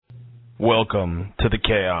Welcome to the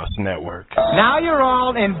Chaos Network. Now you're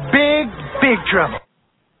all in big trouble.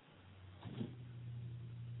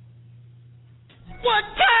 What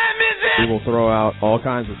time is it? We will throw out all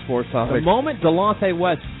kinds of sports topics. The moment Delonte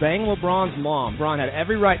West banged LeBron's mom, LeBron had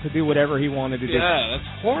every right to do whatever he wanted to do. Yeah,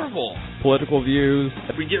 that's horrible. Political views.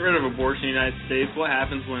 If we get rid of abortion in the United States, what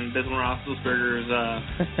happens when Bismarck Roethlisberger is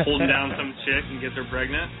holding down some chick and gets her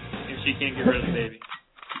pregnant, and she can't get rid of the baby?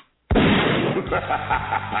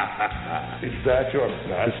 Is that your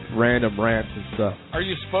best? Random rants and stuff. Are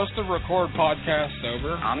you supposed to record podcasts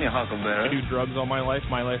sober? I'm your huckleberry. I do drugs all my life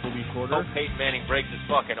will be quarter. Hope Peyton Manning breaks his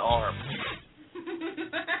fucking arm.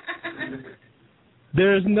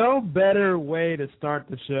 There's no better way to start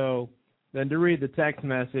the show than to read the text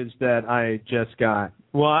message that I just got.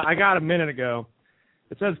 Well, I got a minute ago.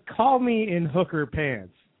 It says, call me in hooker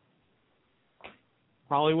pants.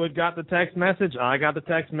 Hollywood got the text message. I got the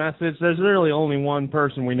text message. There's literally only one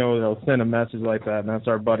person we know that'll send a message like that, and that's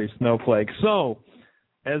our buddy Snowflake. So,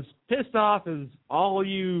 as pissed off as all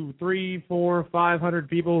you 300, 400, 500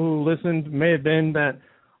 people who listened may have been that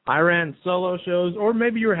I ran solo shows, or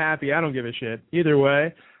maybe you were happy. I don't give a shit. Either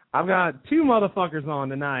way, I've got two motherfuckers on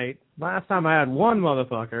tonight. Last time I had one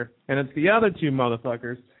motherfucker, and it's the other two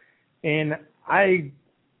motherfuckers. And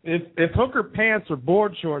if hooker pants are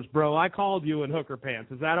board shorts, bro, I called you in hooker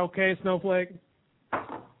pants. Is that okay, Snowflake?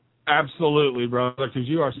 Absolutely, brother, because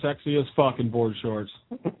you are sexy as fucking board shorts.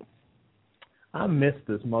 I missed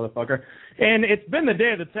this motherfucker. And it's been the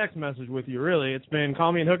day of the text message with you, really. It's been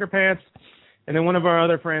call me in hooker pants, and then one of our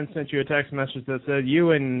other friends sent you a text message that said you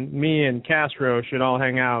and me and Castro should all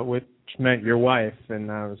hang out, which meant your wife.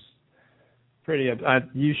 And I was pretty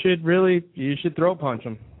you should throat punch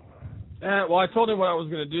him. Well, I told him what I was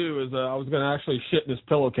going to do is I was going to actually shit in his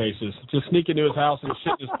pillowcases. Just sneak into his house and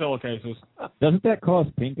shit in his pillowcases. Doesn't that cause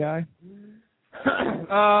pink eye?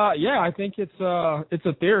 Yeah, I think it's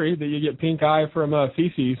a theory that you get pink eye from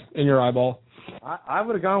feces in your eyeball. I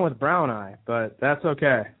would have gone with brown eye, but that's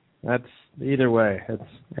okay. That's either way.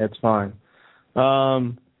 It's fine.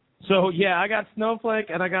 So yeah, I got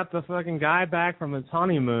Snowflake and I got the fucking guy back from his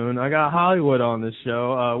honeymoon. I got Hollywood on this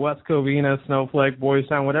show. West Covina, Snowflake, Boys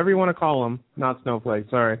Town, whatever you want to call him. Not Snowflake.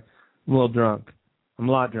 Sorry, I'm a little drunk. I'm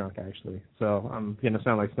a lot drunk actually, so I'm gonna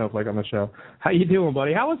sound like Snowflake on the show. How you doing,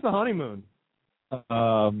 buddy? How was the honeymoon?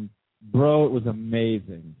 Bro, it was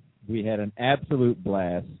amazing. We had an absolute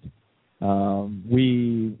blast.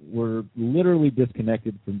 We were literally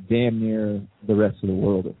disconnected from damn near the rest of the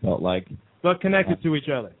world, it felt like. But connected to each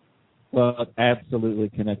other. Well, absolutely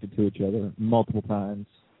connected to each other multiple times.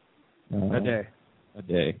 A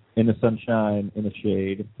day. In the sunshine, in the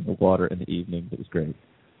shade, in the water, in the evening. It was great.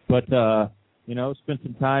 But, spend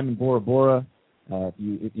some time in Bora Bora.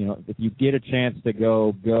 If you get a chance to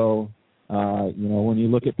go. When you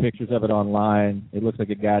look at pictures of it online, it looks like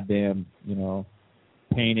a goddamn,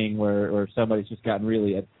 painting where somebody's just gotten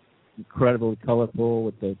really incredibly colorful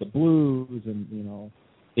with the blues and,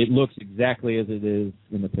 it looks exactly as it is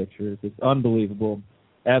in the pictures. It's unbelievable,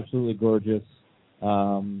 absolutely gorgeous.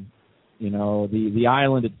 The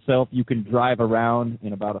island itself, you can drive around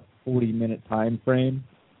in about a 40-minute time frame.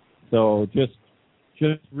 So just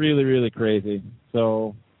really, really crazy.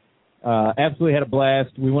 So absolutely had a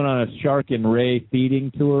blast. We went on a shark and ray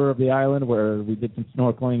feeding tour of the island where we did some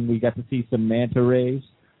snorkeling. We got to see some manta rays,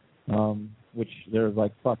 which they're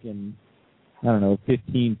like fucking,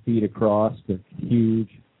 15 feet across. They're huge.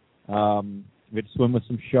 We had to swim with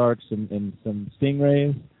some sharks and some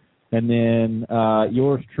stingrays. And then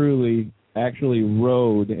yours truly actually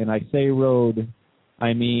rode, and I say rode,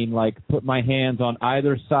 I mean like put my hands on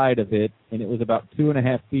either side of it, and it was about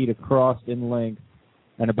 2.5 feet across in length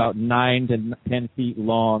and about 9 to 10 feet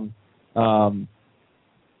long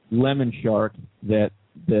lemon shark that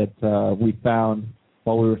we found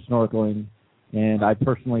while we were snorkeling. And I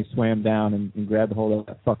personally swam down and grabbed a hold of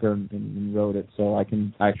that fucker and rode it. So I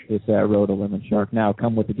can actually say I rode a lemon shark. Now,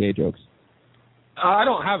 come with the gay jokes. I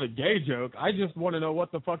don't have a gay joke. I just want to know what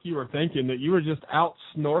the fuck you were thinking, that you were just out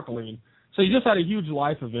snorkeling. So you just had a huge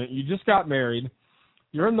life event. You just got married.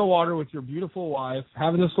 You're in the water with your beautiful wife,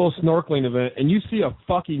 having this little snorkeling event, and you see a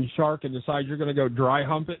fucking shark and decide you're going to go dry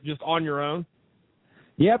hump it just on your own?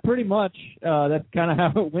 Yeah, pretty much. That's kind of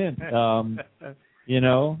how it went.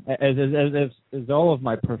 As all of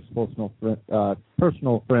my personal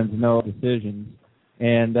friends know, decisions,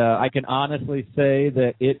 and I can honestly say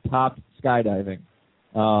that it topped skydiving.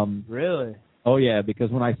 Really? Oh yeah,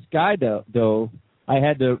 because when I skydove, I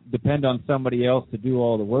had to depend on somebody else to do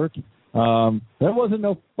all the work. There wasn't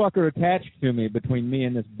no fucker attached to me between me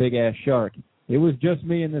and this big ass shark. It was just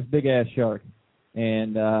me and this big ass shark.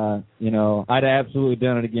 And, I'd absolutely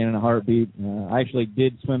done it again in a heartbeat. I actually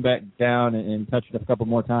did swim back down and touch it a couple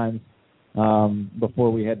more times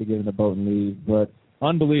before we had to get in the boat and leave. But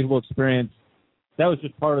unbelievable experience. That was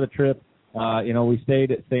just part of the trip. We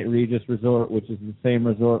stayed at St. Regis Resort, which is the same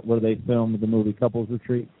resort where they filmed the movie Couples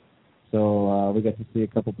Retreat. So we got to see a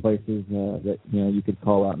couple places that, you could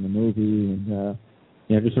call out in the movie. And,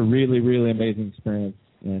 just a really, really amazing experience.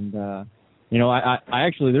 And, I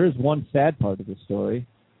actually, there is one sad part of the story.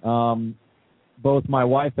 Both my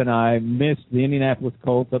wife and I missed the Indianapolis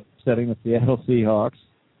Colts upsetting the Seattle Seahawks,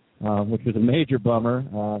 which was a major bummer.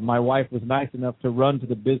 My wife was nice enough to run to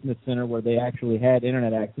the business center where they actually had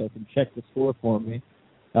internet access and check the score for me.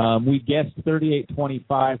 We guessed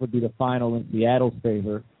 38-25 would be the final in Seattle's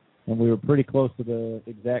favor, and we were pretty close to the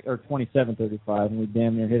exact, or 27-35, and we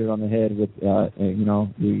damn near hit it on the head with,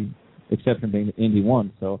 the exception being that Indy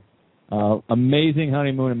won. So amazing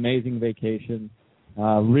honeymoon, amazing vacation.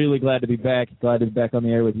 Really glad to be back. Glad to be back on the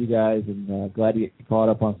air with you guys, and glad to get caught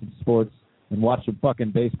up on some sports and watch some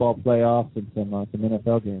fucking baseball playoffs and some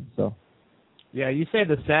NFL games. So. Yeah, you say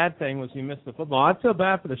the sad thing was you missed the football. I feel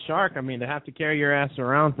bad for the Shark. I mean, to have to carry your ass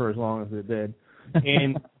around for as long as it did.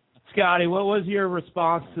 And Scotty, what was your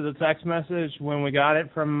response to the text message when we got it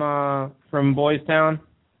from Boys Town?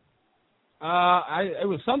 It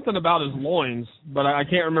was something about his loins, but I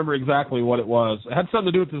can't remember exactly what it was. It had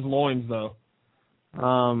something to do with his loins, though.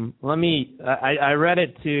 I read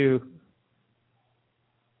it to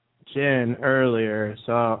Jen earlier,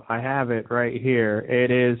 so I have it right here. It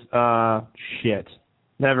is, shit.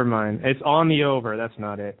 Never mind. It's on the over. That's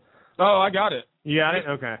not it. Oh, I got it. You got it?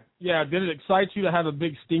 Okay. Yeah, did it excite you to have a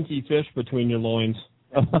big stinky fish between your loins?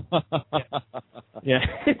 Yeah.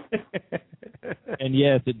 And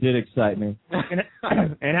yes, it did excite me.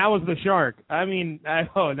 And how was the shark? I mean,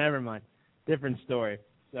 never mind. Different story.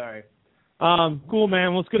 Sorry. Cool,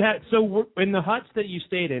 man. Well, it's good. So, in the huts that you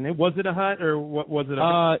stayed in, was it a hut or what was it?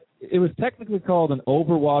 It was technically called an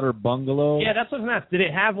overwater bungalow. Yeah, that's what I was gonna ask. Did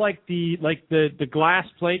it have the glass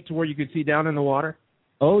plate to where you could see down in the water?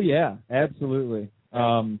 Oh yeah, absolutely.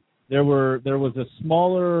 There was a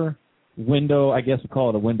smaller window. I guess we'll call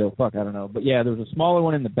it a window. Fuck, I don't know. But yeah, there was a smaller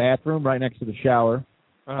one in the bathroom right next to the shower.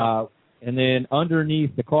 And then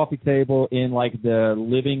underneath the coffee table in the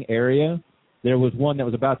living area, there was one that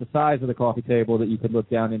was about the size of the coffee table that you could look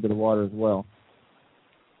down into the water as well.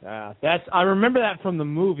 I remember that from the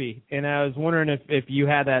movie, and I was wondering if you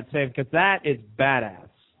had that same, because that is badass.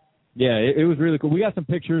 Yeah, it was really cool. We got some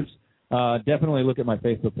pictures. Definitely look at my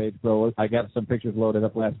Facebook page, bro. I got some pictures loaded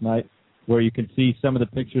up last night where you can see some of the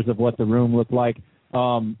pictures of what the room looked like.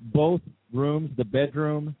 Both rooms, the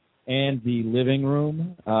bedroom and the living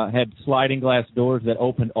room, had sliding glass doors that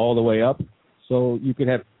opened all the way up, so you could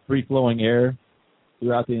have free-flowing air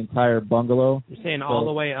throughout the entire bungalow. You're saying all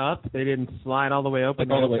the way up? They didn't slide all the way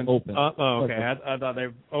open? All the way open. Oh, okay. I thought they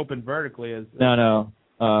opened vertically. No.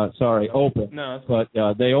 Sorry, open. No. But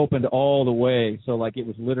they opened all the way, so it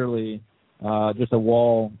was literally just a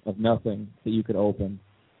wall of nothing that you could open.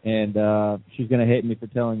 And she's going to hate me for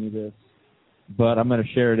telling you this, but I'm going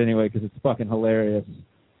to share it anyway because it's fucking hilarious.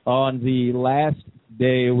 On the last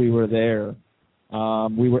day we were there,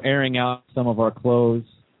 we were airing out some of our clothes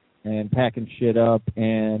and packing shit up.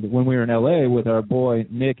 And when we were in L.A. with our boy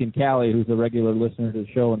Nick and Callie, who's a regular listener to the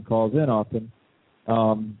show and calls in often,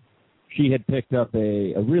 she had picked up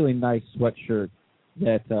a really nice sweatshirt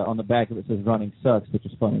that on the back of it says "Running Sucks," which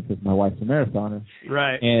is funny because my wife's a marathoner.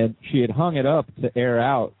 Right. And she had hung it up to air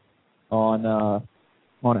out on a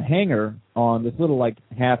hanger on this little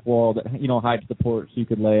half wall that hides the porch, so you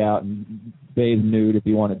could lay out and bathe nude if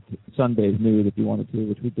you wanted to, sunbathe nude if you wanted to,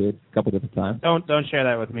 which we did a couple different times. Don't share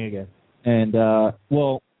that with me again. And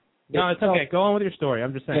no, it's okay. Go on with your story.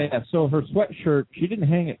 I'm just saying. Yeah. So her sweatshirt, she didn't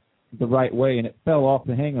hang it the right way, and it fell off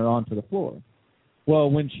the hanger onto the floor. Well,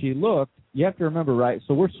 when she looked, you have to remember, right?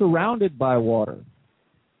 So we're surrounded by water.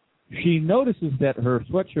 She notices that her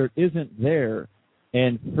sweatshirt isn't there,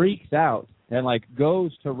 and freaks out. And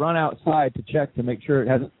goes to run outside to check to make sure it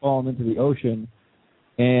hasn't fallen into the ocean.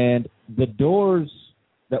 And the doors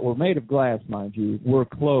that were made of glass, mind you, were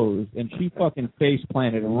closed. And she fucking face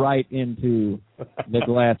planted right into the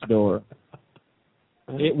glass door.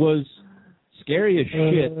 It was scary as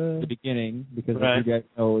shit at the beginning because as you guys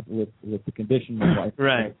know with the condition of life.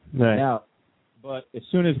 Right. Now, but as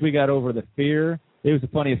soon as we got over the fear, it was the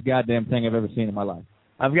funniest goddamn thing I've ever seen in my life.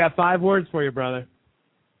 I've got 5 words for you, brother.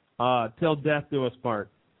 Till death do us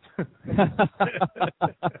part.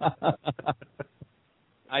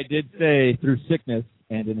 I did say through sickness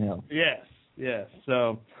and in health. Yes.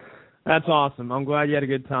 So, That's awesome. I'm glad you had a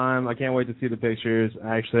good time. I can't wait to see the pictures.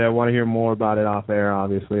 Actually, I want to hear more about it off air,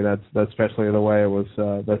 obviously. That's especially the way it was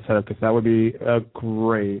that's set up, because that would be a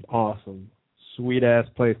great, awesome, sweet-ass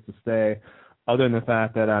place to stay, other than the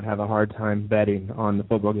fact that I'd have a hard time betting on the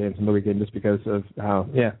football games on the weekend just because of how,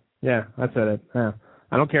 I said it. Yeah.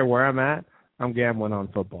 I don't care where I'm at. I'm gambling on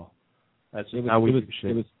football. That's just how we do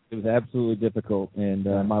shit. It was absolutely difficult, and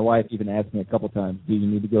my wife even asked me a couple times, do you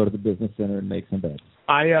need to go to the business center and make some bets?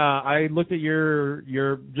 I looked at your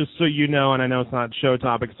just so you know, and I know it's not show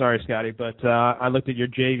topic, sorry, Scotty, but I looked at your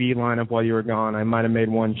JV lineup while you were gone. I might have made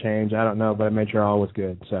one change, I don't know, but I made sure all was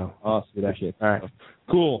good. So awesome, appreciate it. All right,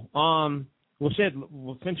 cool. Well,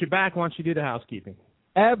 since you're back, why don't you do the housekeeping?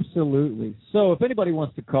 Absolutely. So if anybody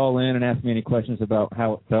wants to call in and ask me any questions about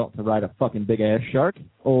how it felt to ride a fucking big-ass shark,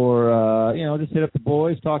 or, just hit up the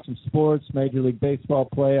boys, talk some sports, Major League Baseball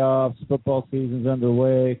playoffs, football season's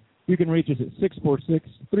underway, you can reach us at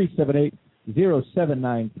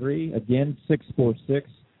 646-378-0793. Again,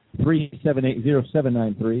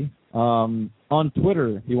 646-378-0793. On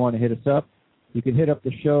Twitter, if you want to hit us up, you can hit up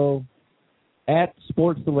the show at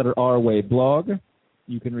Sports the Letter R Way blog.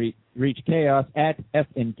 You can reach Chaos at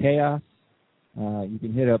FN Chaos. You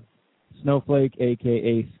can hit up Snowflake,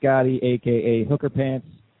 a.k.a. Scotty, a.k.a. Hooker Pants,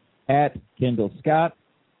 at Kendall Scott.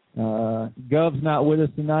 Gov's not with us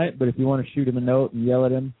tonight, but if you want to shoot him a note and yell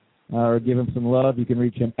at him or give him some love, you can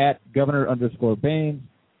reach him at Governor_Baines.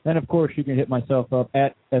 And, of course, you can hit myself up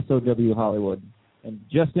at SOW Hollywood. And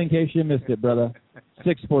just in case you missed it, brother,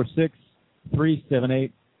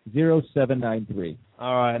 646-378-0793.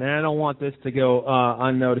 All right, and I don't want this to go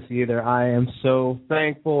unnoticed either. I am so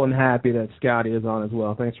thankful and happy that Scotty is on as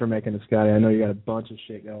well. Thanks for making it, Scotty. I know you got a bunch of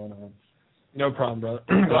shit going on. No problem, brother.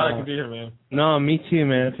 Glad I could be here, man. No, me too,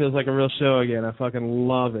 man. It feels like a real show again. I fucking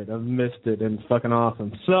love it. I've missed it, and it's fucking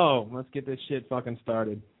awesome. So, let's get this shit fucking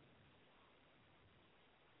started.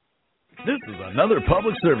 This is another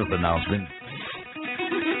public service announcement.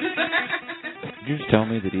 Did you just tell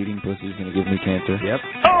me that eating pussy is going to give me cancer? Yep.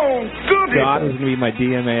 Oh, goody! God is going to be my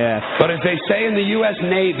DMAF. But as they say in the U.S.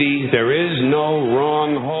 Navy, there is no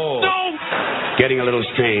wrong hole. No! Getting a little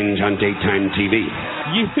strange on daytime TV.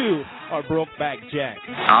 You are Brokeback Jack.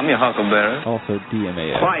 I'm your huckleberry. Also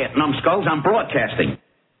DMAF. Quiet, numbskulls. I'm broadcasting.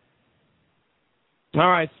 All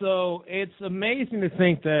right, so it's amazing to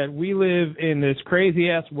think that we live in this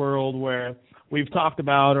crazy-ass world where we've talked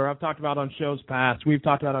about, or I've talked about on shows past,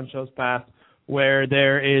 where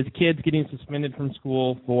there is kids getting suspended from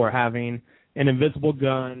school for having an invisible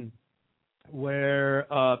gun, where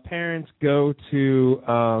parents go to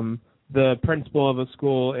the principal of a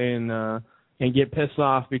school and get pissed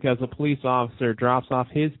off because a police officer drops off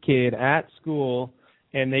his kid at school,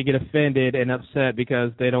 and they get offended and upset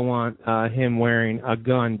because they don't want him wearing a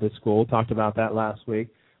gun to school. Talked about that last week.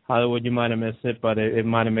 Hollywood, you might have missed it, but it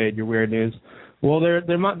might have made your weird news. Well,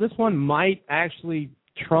 this one might actually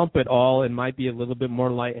trump it all and might be a little bit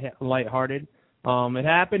more lighthearted. It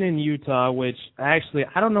happened in Utah, which actually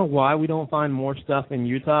I don't know why we don't find more stuff in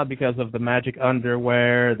Utah because of the magic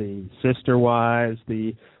underwear, the sister wives,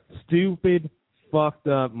 the stupid, fucked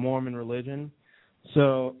up Mormon religion.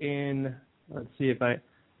 So in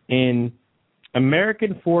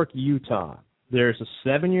American Fork, Utah, there's a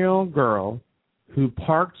 7-year-old girl who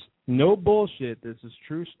parked, no bullshit, this is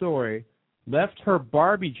true story, left her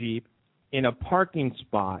Barbie Jeep in a parking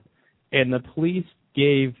spot, and the police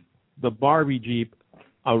gave the Barbie Jeep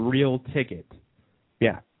a real ticket.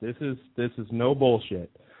 Yeah, this is no bullshit.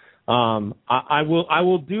 I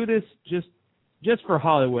will do this just for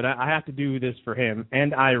Hollywood. I have to do this for him,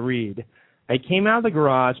 and I read. I came out of the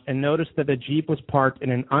garage and noticed that the Jeep was parked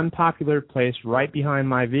in an unpopular place right behind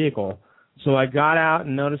my vehicle. So I got out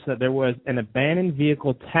and noticed that there was an abandoned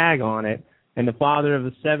vehicle tag on it, and the father of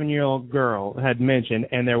the 7-year-old girl had mentioned,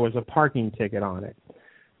 and there was a parking ticket on it.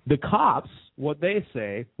 The cops, what they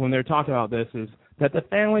say when they're talking about this is that the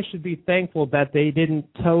family should be thankful that they didn't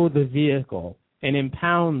tow the vehicle and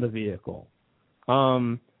impound the vehicle.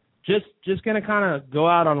 Just going to kind of go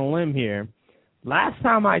out on a limb here. Last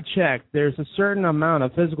time I checked, there's a certain amount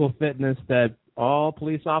of physical fitness that all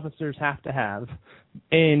police officers have to have.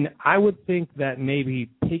 And I would think that maybe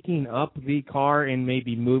picking up the car and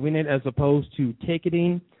maybe moving it as opposed to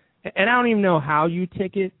ticketing. And I don't even know how you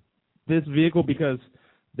ticket this vehicle because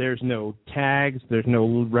there's no tags, there's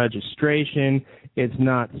no registration, it's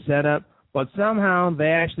not set up. But somehow they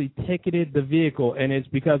actually ticketed the vehicle, and it's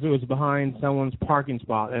because it was behind someone's parking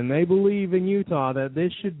spot. And they believe in Utah that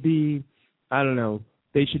this should be, I don't know,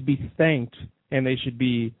 they should be thanked and they should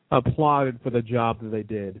be applauded for the job that they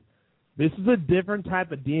did. This is a different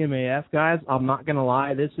type of DMAF, guys. I'm not going to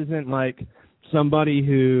lie. This isn't like somebody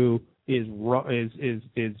who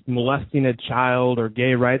is molesting a child or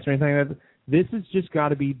gay rights or anything like that. This has just got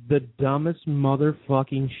to be the dumbest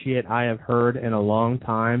motherfucking shit I have heard in a long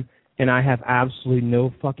time, and I have absolutely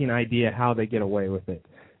no fucking idea how they get away with it.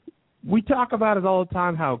 We talk about it all the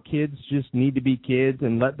time, how kids just need to be kids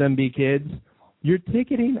and let them be kids. You're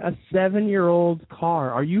ticketing a 7-year-old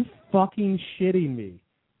car. Are you fucking shitting me?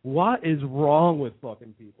 What is wrong with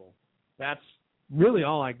fucking people? That's really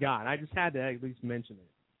all I got. I just had to at least mention it.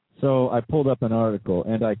 So I pulled up an article,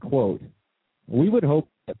 and I quote, "We would hope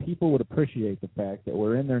that people would appreciate the fact that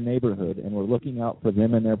we're in their neighborhood and we're looking out for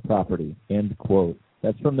them and their property." End quote.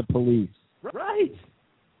 That's from the police. Right.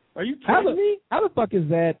 Are you kidding me? How the fuck is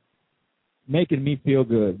that making me feel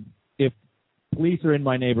good if police are in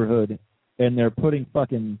my neighborhood and they're putting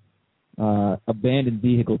fucking abandoned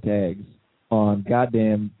vehicle tags on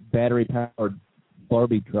goddamn battery-powered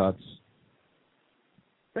Barbie trucks?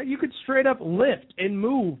 That you could straight up lift and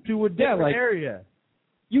move to a different area.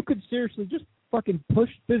 You could seriously just fucking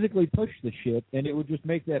physically push the shit, and it would just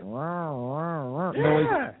make that noise.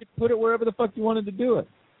 You could put it wherever the fuck you wanted to do it.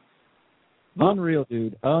 Unreal,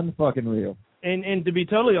 dude. Unfucking real. And to be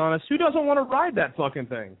totally honest, who doesn't want to ride that fucking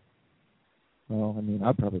thing? Well, I mean,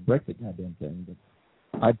 I'd probably break the goddamn thing,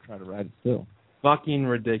 but I'd try to ride it still. Fucking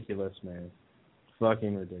ridiculous, man.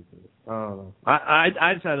 Fucking ridiculous. I don't know.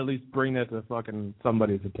 I just had to at least bring that to fucking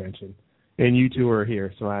somebody's attention. And you two are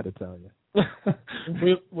here, so I had to tell you.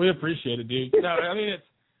 we appreciate it, dude. No, I mean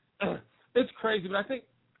it's crazy, but I think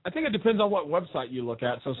it depends on what website you look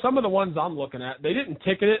at. So some of the ones I'm looking at, they didn't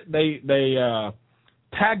ticket it. They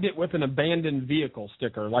tagged it with an abandoned vehicle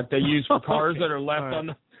sticker, like they use for cars that are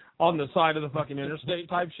left on the side of the fucking interstate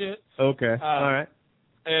type shit. Okay. All right.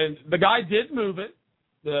 And the guy did move it.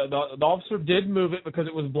 The officer did move it because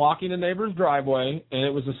it was blocking a neighbor's driveway, and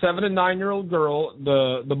it was a 7 and 9-year-old girl.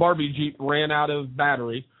 The Barbie Jeep ran out of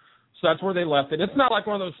battery, so that's where they left it. It's not like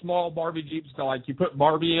one of those small Barbie Jeeps that like you put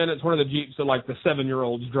Barbie in. It's one of the Jeeps that like the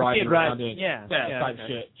 7-year-olds driving around in. Yeah, type okay.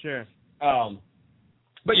 shit. Sure.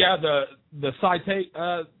 But yeah, the citation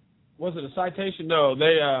was it a citation? No,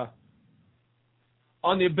 they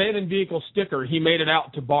on the abandoned vehicle sticker, he made it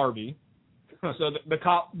out to Barbie. So the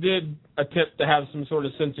cop did attempt to have some sort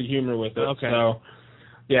of sense of humor with it. Okay. So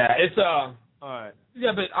yeah, it's all right.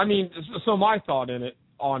 Yeah, but I mean, so my thought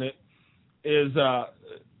on it is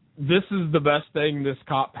this is the best thing this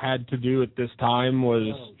cop had to do at this time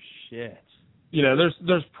was. Oh shit. You know,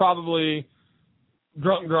 there's probably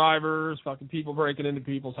drunk drivers, fucking people breaking into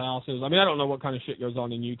people's houses. I mean, I don't know what kind of shit goes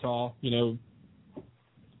on in Utah. You know.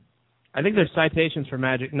 I think there's citations for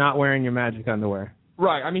not wearing your magic underwear.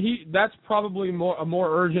 Right. I mean, that's probably a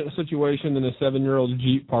more urgent situation than a 7-year-old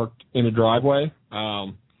Jeep parked in a driveway.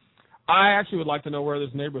 I actually would like to know where this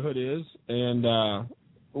neighborhood is, and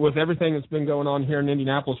with everything that's been going on here in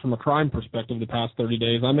Indianapolis from a crime perspective the past 30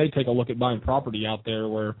 days, I may take a look at buying property out there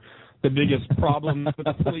where the biggest problem that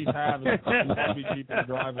the police have is a fucking Barbie Jeep in the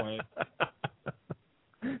driveway.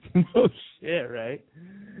 No shit, right?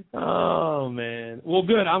 Oh, man. Well,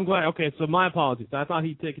 good. I'm glad. Okay, so my apologies. I thought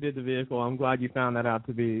he ticketed the vehicle. I'm glad you found that out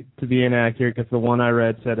to be inaccurate because the one I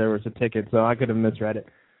read said there was a ticket, so I could have misread it.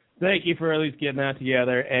 Thank you for at least getting that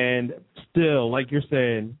together. And still, like you're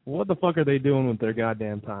saying, what the fuck are they doing with their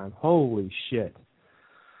goddamn time? Holy shit.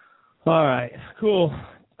 All right, cool.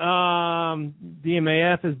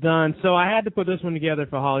 DMAF is done. So I had to put this one together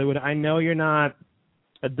for Hollywood. I know you're not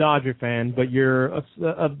a Dodger fan, but you're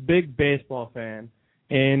a big baseball fan.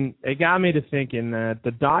 And it got me to thinking that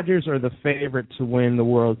the Dodgers are the favorite to win the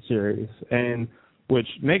World Series, and which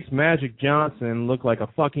makes Magic Johnson look like a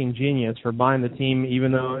fucking genius for buying the team,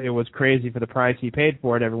 even though it was crazy for the price he paid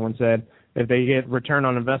for it. Everyone said if they get return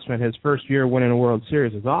on investment, his first year winning a World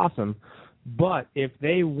Series is awesome. But if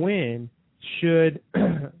they win, should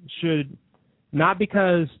not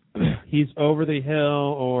because he's over the hill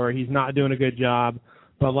or he's not doing a good job,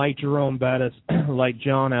 but like Jerome Bettis, like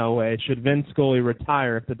John Elway, should Vin Scully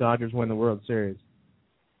retire if the Dodgers win the World Series?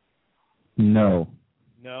 No.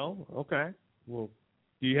 No? Okay. Well,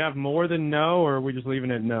 do you have more than no, or are we just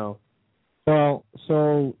leaving it no? Well,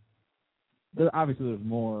 so obviously there's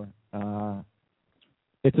more.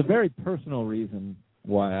 It's a very personal reason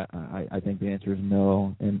why I think the answer is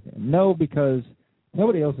no. And no because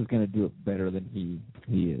nobody else is going to do it better than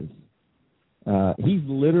he is. He's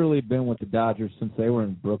literally been with the Dodgers since they were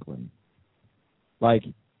in Brooklyn. Like,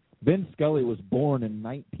 Vin Scully was born in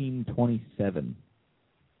 1927,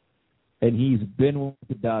 and he's been with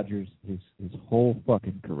the Dodgers his whole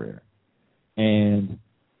fucking career. And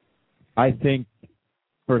I think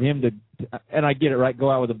for him to, and I get it, right,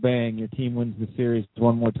 go out with a bang, your team wins the series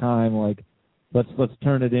one more time, like, let's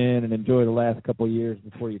turn it in and enjoy the last couple of years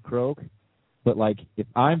before you croak. But, like, if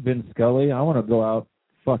I'm Vin Scully, I want to go out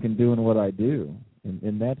fucking doing what I do.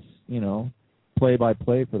 And that's,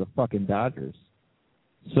 play-by-play for the fucking Dodgers.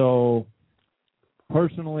 So,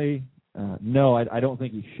 personally, no, I don't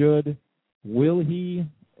think he should. Will he?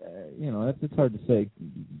 It's hard to say.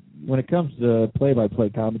 When it comes to play-by-play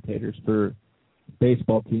commentators for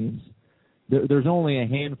baseball teams, there's only a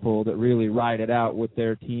handful that really ride it out with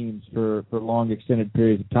their teams for long, extended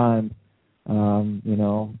periods of time.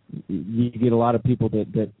 You get a lot of people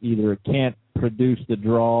that either can't produce the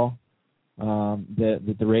draw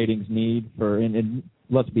that the ratings need for, and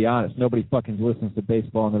let's be honest, nobody fucking listens to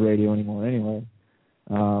baseball on the radio anymore anyway.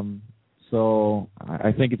 So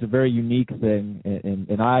I think it's a very unique thing,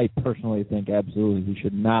 and I personally think absolutely he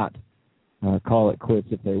should not call it quits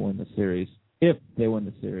if they win the series. If they win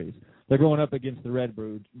the series. They're going up against the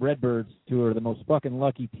Redbirds, who are the most fucking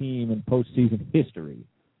lucky team in postseason history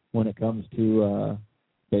when it comes to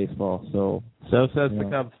baseball. So says the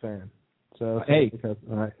Cubs fan. So hey, the Cubs.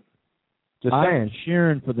 All right. Just I'm saying.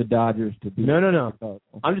 cheering for the Dodgers to beat. No.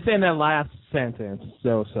 I'm just saying that last sentence.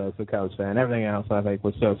 So says the Cubs fan. Everything else I think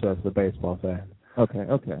was so says the baseball fan. Okay.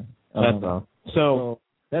 That's all. So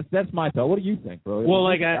that's my thought. What do you think, bro? Well,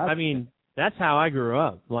 I mean, that's how I grew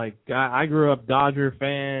up. Like I grew up Dodger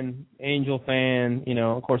fan, Angel fan,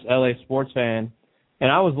 of course LA sports fan, and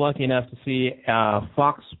I was lucky enough to see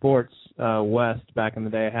Fox Sports West back in the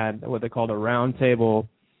day had what they called a roundtable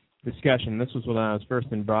discussion. This was when I was first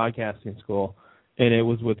in broadcasting school, and it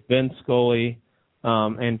was with Vin Scully,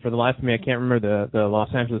 and for the life of me, I can't remember the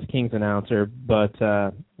Los Angeles Kings announcer, but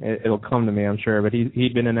it'll come to me, I'm sure. But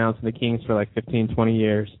he'd been announcing the Kings for like 15, 20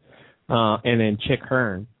 years, and then Chick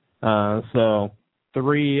Hearn. So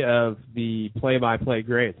three of the play-by-play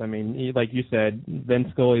greats. I mean, like you said,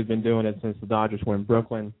 Vin Scully's been doing it since the Dodgers were in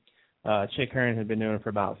Brooklyn. Chick Hearn had been doing it for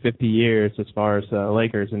about 50 years as far as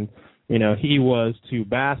Lakers, and he was to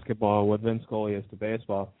basketball what Vin Scully is to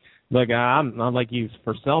baseball. Look, I'm not like you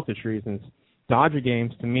for selfish reasons. Dodger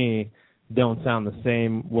games to me don't sound the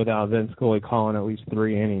same without Vin Scully calling at least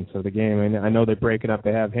 3 innings of the game. And I know they break it up.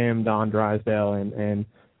 They have him, Don Drysdale, and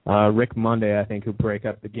Rick Monday, I think, who break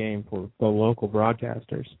up the game for the local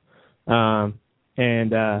broadcasters.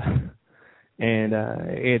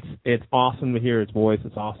 It's awesome to hear his voice.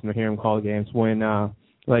 It's awesome to hear him call the games. When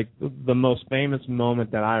like the most famous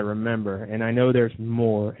moment that I remember, and I know there's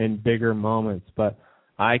more and bigger moments, but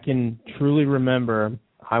I can truly remember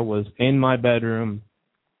I was in my bedroom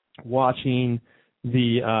watching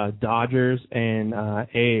the Dodgers and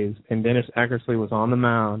A's, and Dennis Eckersley was on the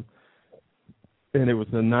mound, and it was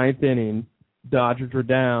the 9th inning. Dodgers were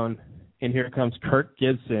down, and here comes Kirk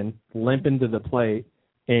Gibson limping to the plate,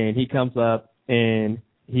 and he comes up, and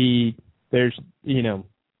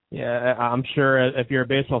I'm sure if you're a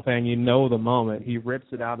baseball fan, you know the moment. He rips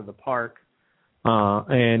it out of the park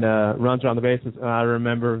and runs around the bases. And I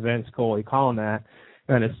remember Vince Scully calling that.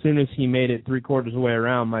 And as soon as he made it 3/4 of the way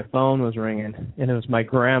around, my phone was ringing, and it was my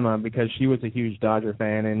grandma because she was a huge Dodger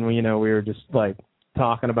fan, and we were just like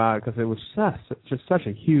talking about it because it was just such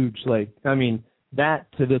a huge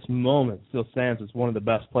that to this moment still stands as one of the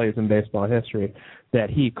best plays in baseball history that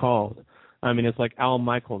he called. I mean, it's like Al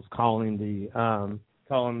Michaels calling do you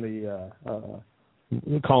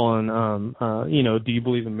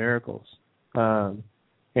believe in miracles?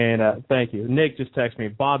 Thank you. Nick just texted me.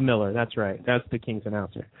 Bob Miller, that's right. That's the Kings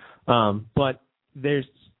announcer. But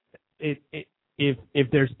if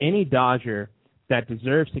there's any Dodger that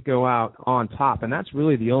deserves to go out on top, and that's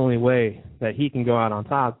really the only way that he can go out on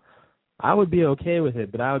top, I would be okay with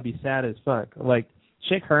it, but I would be sad as fuck. Like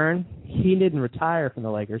Chick Hearn, he didn't retire from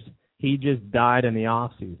the Lakers. He just died in the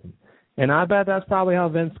off season. And I bet that's probably how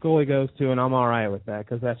Vince Scully goes too, and I'm all right with that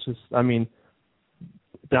because that's just,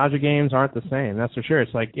 Dodger games aren't the same, that's for sure.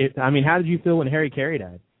 It's like, how did you feel when Harry Carey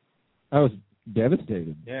died? I was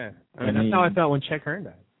devastated. Yeah, that's how I felt when Chick Hearn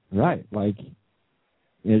died. Right, like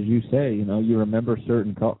as you say, you remember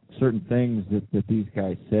certain things that these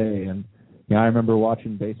guys say, and I remember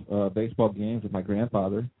watching baseball games with my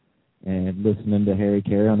grandfather and listening to Harry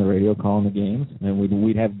Carey on the radio calling the games, and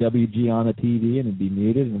we'd have WG on the TV and it'd be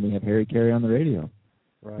muted, and we'd have Harry Carey on the radio.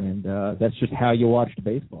 Right. And that's just how you watched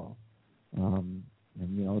baseball. And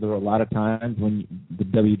there were a lot of times when the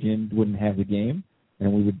WGN wouldn't have the game,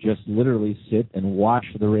 and we would just literally sit and watch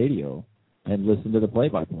the radio and listen to the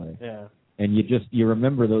play-by-play. Yeah. And you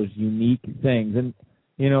remember those unique things, and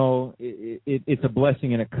it's a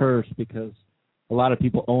blessing and a curse because a lot of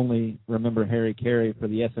people only remember Harry Carey for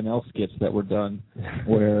the SNL skits that were done,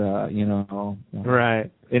 where right,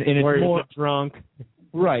 and it's where more drunk.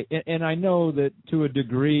 Right, and I know that to a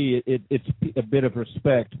degree it's a bit of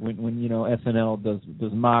respect when SNL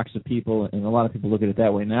does mocks of people, and a lot of people look at it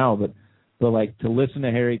that way now. But like to listen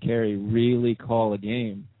to Harry Carey really call a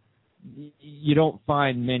game, you don't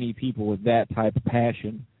find many people with that type of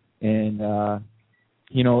passion, and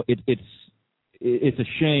it's a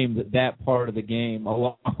shame that part of the game,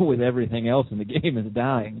 along with everything else in the game, is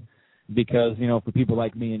dying. Because for people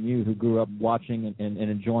like me and you who grew up watching and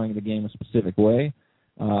enjoying the game a specific way.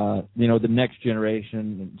 The next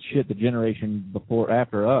generation, the generation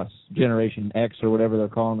after us, Generation X or whatever they're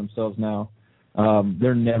calling themselves now,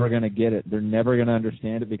 they're never going to get it. They're never going to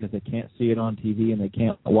understand it because they can't see it on TV and they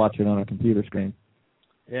can't watch it on a computer screen.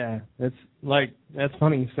 Yeah, that's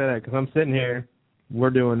funny you say that because I'm sitting here, we're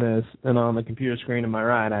doing this, and on the computer screen to my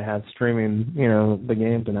right I have streaming, the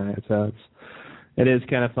game tonight. So it is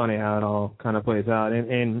kind of funny how it all kind of plays out,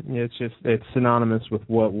 and it's synonymous with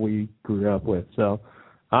what we grew up with. So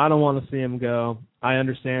I don't want to see him go. I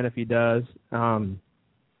understand if he does.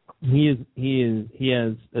 He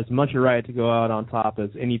has as much a right to go out on top as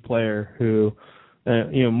any player who,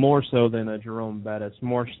 more so than a Jerome Bettis,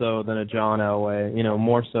 more so than a John Elway,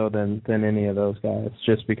 more so than any of those guys,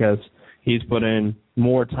 just because he's put in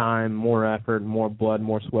more time, more effort, more blood,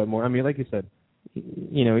 more sweat, more. I mean, like you said,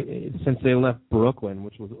 since they left Brooklyn,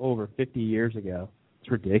 which was over 50 years ago,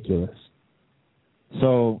 it's ridiculous.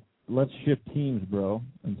 So let's shift teams, bro,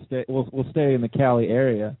 and we'll stay in the Cali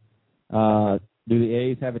area. Do the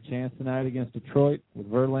A's have a chance tonight against Detroit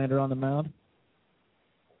with Verlander on the mound?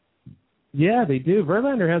 Yeah, they do.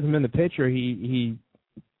 Verlander hasn't been the pitcher. He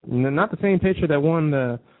not the same pitcher that won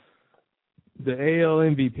the AL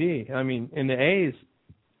MVP. I mean, in the A's,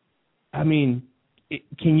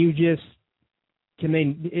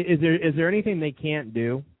 is there anything they can't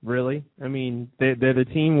do, really? I mean, they're the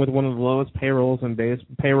team with one of the lowest payrolls in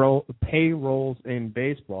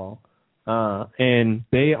baseball, and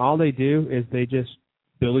all they do is they just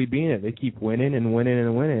Billy Bean it. They keep winning and winning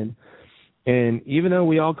and winning. And even though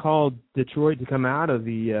we all called Detroit to come out of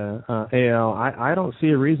the AL, I don't see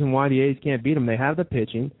a reason why the A's can't beat them. They have the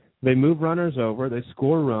pitching. They move runners over. They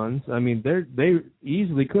score runs. I mean, they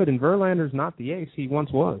easily could. And Verlander's not the ace he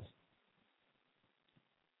once was.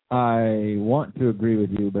 I want to agree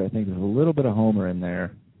with you, but I think there's a little bit of homer in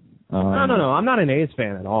there. No. I'm not an A's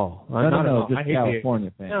fan at all. No, just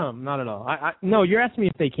California fan. No, not at all. No, you're asking me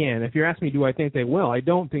if they can. If you're asking me, do I think they will? I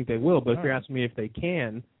don't think they will. But if you're asking me if they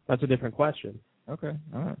can, that's a different question. Okay.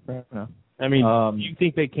 All right. Fair enough. I mean, you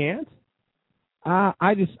think they can't?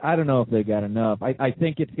 I don't know if they got enough. I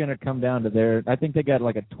think it's going to come down to I think they got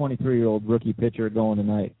like a 23-year-old rookie pitcher going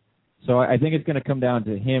tonight. So I think it's going to come down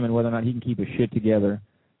to him and whether or not he can keep his shit together.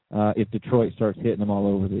 If Detroit starts hitting them all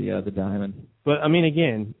over the diamond. But, I mean,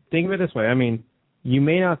 again, think of it this way. I mean, you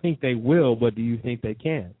may not think they will, but do you think they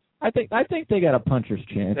can? I think they got a puncher's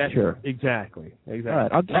chance, sure. Exactly. All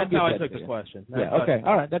right, I'll that's how I took the question. Okay.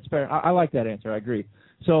 All right, that's fair. I like that answer. I agree.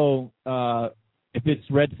 So, if it's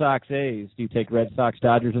Red Sox A's, do you take Red Sox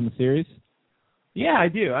Dodgers in the series? Yeah, I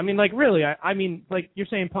do. I mean, like, really, I mean, like you're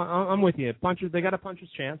saying, I'm with you. They got a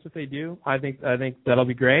puncher's chance if they do. I think that'll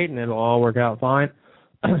be great, and it'll all work out fine.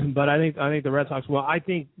 But I think the Red Sox will. I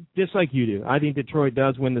think, just like you do, I think Detroit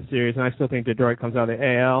does win the series, and I still think Detroit comes out of the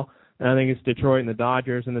AL, and I think it's Detroit and the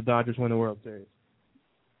Dodgers win the World Series.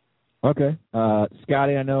 Okay.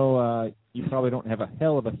 Scotty, I know you probably don't have a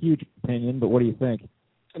hell of a huge opinion, but what do you think?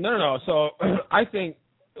 No. So I think,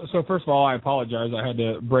 first of all, I apologize. I had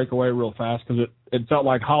to break away real fast because it felt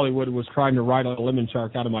like Hollywood was trying to ride a lemon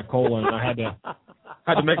shark out of my colon, and I had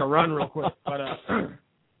to make a run real quick. But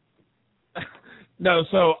no,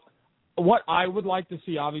 so what I would like to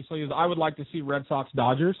see, obviously, is I would like to see Red Sox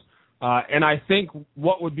Dodgers. And I think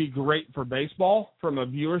what would be great for baseball from a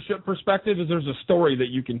viewership perspective is there's a story that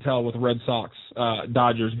you can tell with Red Sox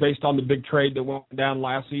Dodgers based on the big trade that went down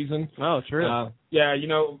last season. Oh, true. Yeah,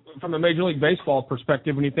 from a Major League Baseball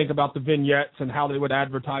perspective, when you think about the vignettes and how they would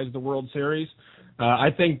advertise the World Series,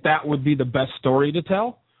 I think that would be the best story to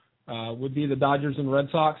tell, would be the Dodgers and Red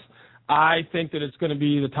Sox. I think that it's going to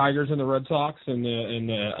be the Tigers and the Red Sox in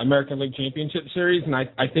the American League Championship Series, and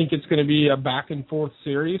I think it's going to be a back-and-forth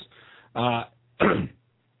series.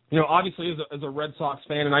 Obviously as a Red Sox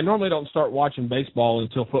fan, and I normally don't start watching baseball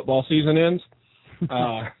until football season ends.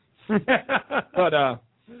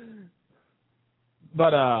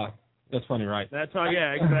 But that's funny, right? That's funny,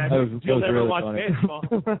 yeah, exactly. You'll never really watch funny. baseball.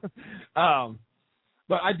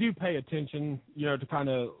 But I do pay attention, to kind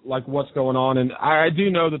of like what's going on, and I do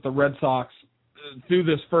know that the Red Sox, through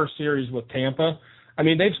this first series with Tampa, I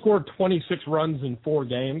mean, they've scored 26 runs in 4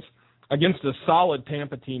 games. against a solid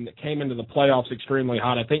Tampa team that came into the playoffs extremely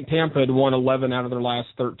hot. I think Tampa had won 11 out of their last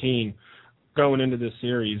 13 going into this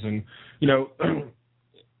series. And,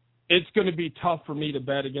 it's going to be tough for me to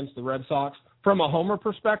bet against the Red Sox from a homer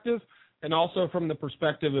perspective, and also from the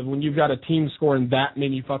perspective of when you've got a team scoring that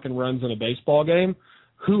many fucking runs in a baseball game,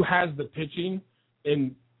 who has the pitching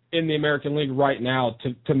in the American League right now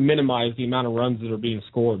to minimize the amount of runs that are being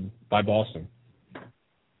scored by Boston?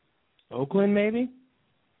 Oakland, maybe?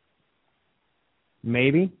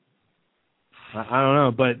 Maybe. I don't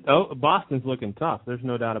know, but Boston's looking tough. There's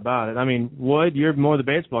no doubt about it. I mean, Wood, you're more the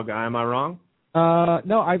baseball guy. Am I wrong?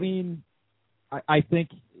 No, I mean, I think,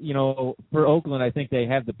 for Oakland, I think they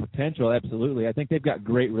have the potential, absolutely. I think they've got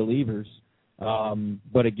great relievers.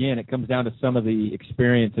 But again, it comes down to some of the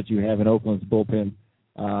experience that you have in Oakland's bullpen.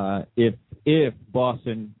 If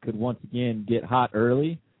Boston could once again get hot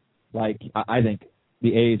early, I think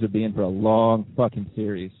the A's would be in for a long fucking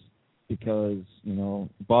series, because,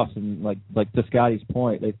 Boston, like to Scotty's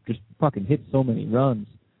point, they've just fucking hit so many runs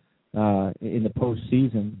in the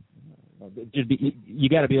postseason. You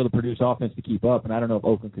got to be able to produce offense to keep up, and I don't know if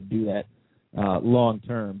Oakland could do that long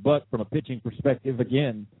term. But from a pitching perspective,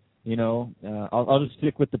 again, I'll just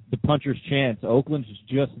stick with the puncher's chance. Oakland's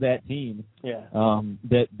just that team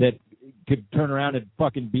that could turn around and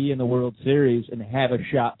fucking be in the World Series and have a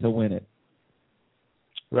shot to win it.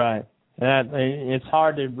 Right. It's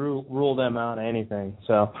hard to rule them out of anything.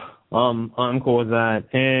 So I'm cool with that.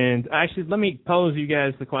 And actually, let me pose you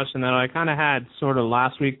guys the question that I kind of had sort of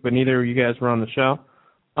last week, but neither of you guys were on the show.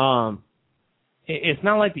 It's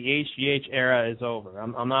not like the HGH era is over.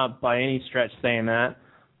 I'm not by any stretch saying that.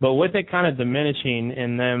 But with it kind of diminishing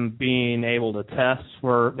and them being able to test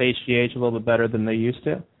for HGH a little bit better than they used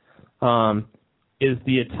to, is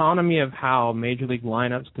the autonomy of how Major League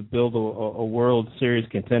lineups could build a World Series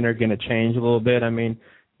contender going to change a little bit? I mean,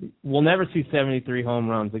 we'll never see 73 home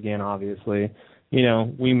runs again, obviously.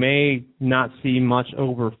 We may not see much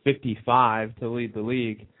over 55 to lead the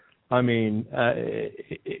league. I mean,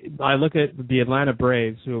 I look at the Atlanta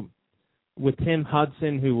Braves, who, with Tim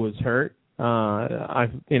Hudson, who was hurt,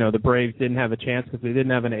 the Braves didn't have a chance because they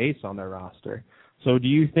didn't have an ace on their roster. So do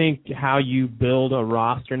you think how you build a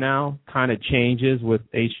roster now kind of changes with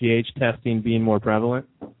HGH testing being more prevalent?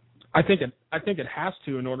 I think it has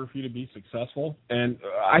to, in order for you to be successful. And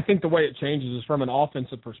I think the way it changes is from an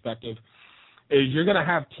offensive perspective, is you're going to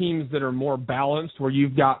have teams that are more balanced, where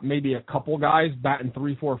you've got maybe a couple guys batting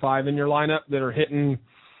 3, 4, 5 in your lineup that are hitting,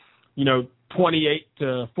 28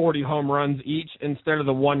 to 40 home runs each, instead of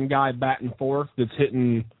the one guy batting fourth that's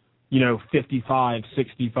hitting, 55,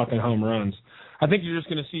 60 fucking home runs. I think you're just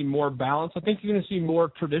going to see more balance. I think you're going to see more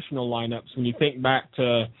traditional lineups when you think back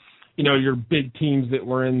to, your big teams that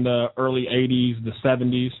were in the early 80s, the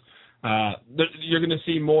 70s. You're going to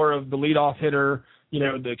see more of the leadoff hitter,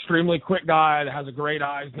 the extremely quick guy that has a great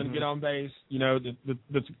eye, is going to get on base,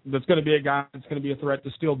 that's going to be a guy that's going to be a threat to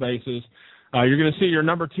steal bases. You're going to see your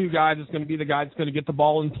number 2 guy that's going to be the guy that's going to get the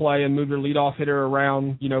ball in play and move your leadoff hitter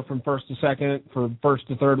around, from first to second, from first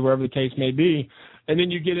to third, wherever the case may be. And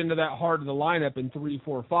then you get into that heart of the lineup in 3,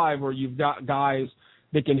 4, 5, where you've got guys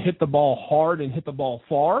that can hit the ball hard and hit the ball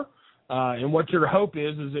far. And what your hope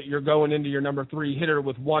is that you're going into your number 3 hitter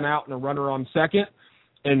with 1 out and a runner on second,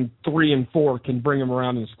 and 3 and 4 can bring him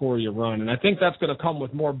around and score you a run. And I think that's going to come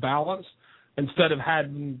with more balance, instead of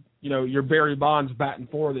having, your Barry Bonds batting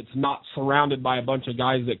 4 that's not surrounded by a bunch of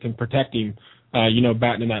guys that can protect him,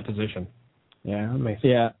 batting in that position.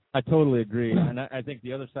 Yeah, I totally agree. And I think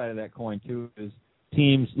the other side of that coin, too, is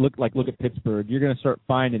teams look at Pittsburgh. You're going to start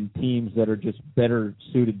finding teams that are just better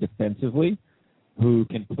suited defensively, who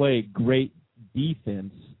can play great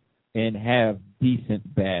defense and have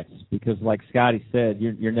decent bats. Because, like Scotty said,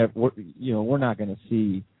 you're never, we're not going to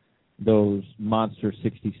see those monster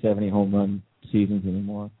 60, 70 home run seasons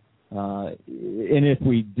anymore. And if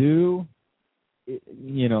we do, it's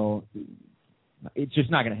just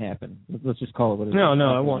not going to happen. Let's just call it what it is.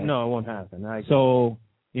 No, it won't. No, it won't happen.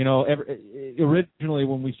 Originally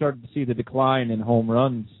when we started to see the decline in home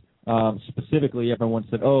runs, specifically, everyone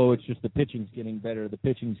said, "Oh, it's just the pitching's getting better. The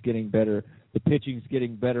pitching's getting better. The pitching's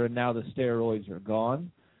getting better, and now the steroids are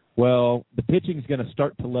gone." Well, the pitching's going to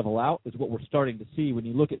start to level out, is what we're starting to see when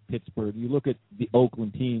you look at Pittsburgh. You look at the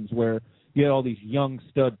Oakland teams, where you have all these young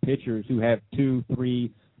stud pitchers who have 2,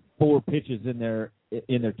 3, 4 pitches in their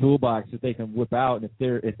toolbox that they can whip out, and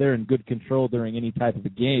if they're in good control during any type of a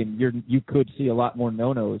game, you could see a lot more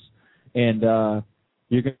no-nos, and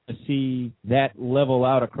you're going to see that level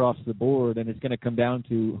out across the board, and it's going to come down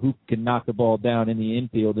to who can knock the ball down in the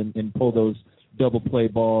infield and pull those double play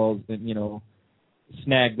balls, and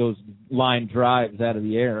snag those line drives out of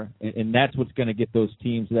the air, and that's what's going to get those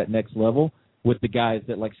teams to that next level with the guys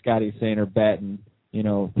that, like Scotty's saying, are batting,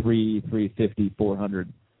 350,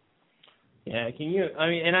 400. Yeah, I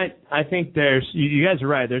think you guys are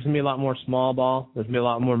right. There's going to be a lot more small ball. There's going to be a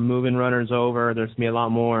lot more moving runners over. There's going to be a lot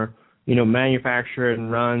more, manufactured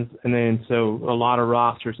and runs. And then so a lot of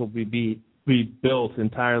rosters will be built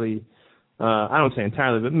entirely, I don't say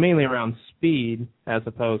entirely, but mainly around speed as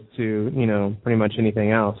opposed to, pretty much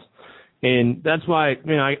anything else. And that's why,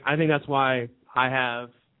 I think that's why I have,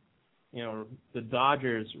 the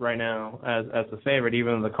Dodgers right now as the favorite,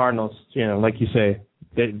 even though the Cardinals, like you say,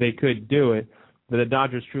 they could do it. But the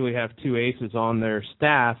Dodgers truly have two aces on their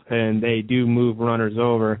staff, and they do move runners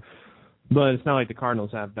over. But it's not like the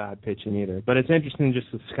Cardinals have bad pitching either. But it's interesting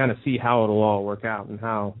just to kind of see how it'll all work out and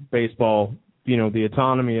how baseball, the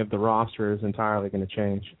autonomy of the roster is entirely going to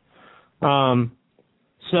change.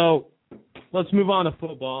 So let's move on to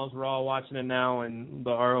football. We're all watching it now, and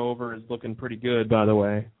our over is looking pretty good, by the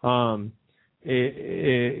way.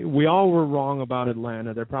 We all were wrong about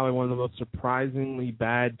Atlanta. They're probably one of the most surprisingly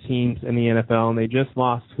bad teams in the NFL, and they just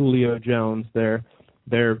lost Julio Jones, their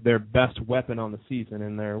best weapon on the season,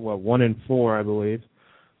 and they're 1-4, I believe.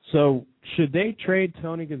 So should they trade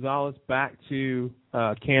Tony Gonzalez back to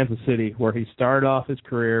Kansas City, where he started off his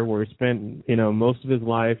career, where he spent most of his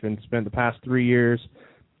life and spent the past 3 years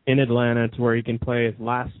in Atlanta, to where he can play his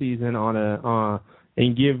last season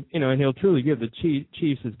and give and he'll truly give the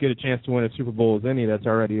Chiefs as good a chance to win a Super Bowl as any that's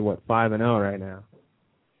already 5-0 right now.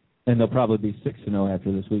 And they'll probably be 6-0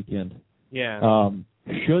 after this weekend. Yeah.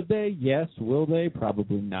 Should they? Yes. Will they?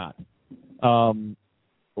 Probably not.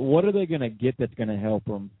 What are they going to get that's going to help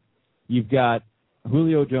them? You've got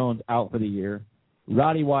Julio Jones out for the year,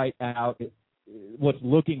 Roddy White out. What's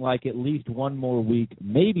looking like at least one more week,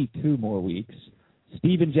 maybe 2 more weeks.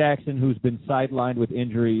 Steven Jackson, who's been sidelined with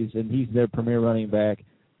injuries, and he's their premier running back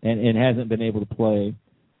and hasn't been able to play.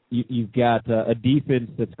 You've got a defense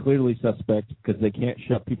that's clearly suspect because they can't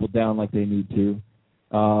shut people down like they need to.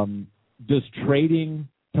 Does trading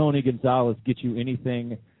Tony Gonzalez get you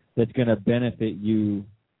anything that's going to benefit you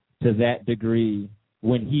to that degree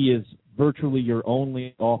when he is virtually your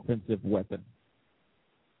only offensive weapon?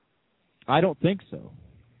 I don't think so.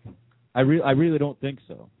 I really don't think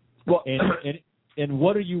so. Well, and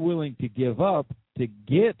what are you willing to give up to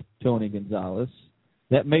get Tony Gonzalez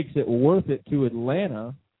that makes it worth it to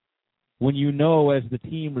Atlanta when as the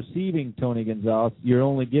team receiving Tony Gonzalez, you're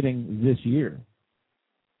only getting this year?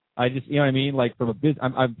 I just, what I mean? Like from a business,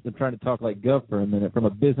 I'm trying to talk like Gov for a minute. From a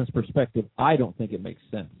business perspective, I don't think it makes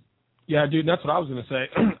sense. Yeah, dude, that's what I was going to say.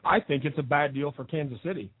 I think it's a bad deal for Kansas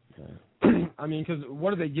City. Okay. I mean, because what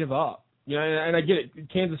do they give up? And I get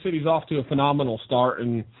it. Kansas City's off to a phenomenal start,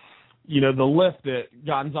 and the lift that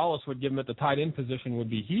Gonzalez would give him at the tight end position would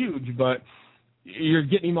be huge, but you're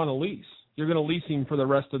getting him on a lease. You're going to lease him for the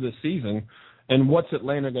rest of this season. And what's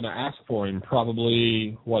Atlanta going to ask for him?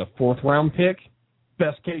 Probably, a 4th-round pick?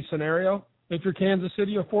 Best case scenario, if you're Kansas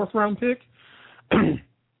City, a 4th-round pick. And,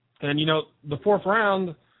 the 4th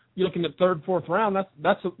round, you're looking at 3rd, 4th round,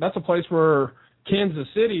 that's a place where Kansas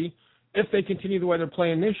City, if they continue the way they're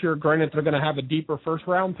playing this year, granted they're going to have a deeper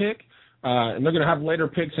 1st-round pick, and they're going to have later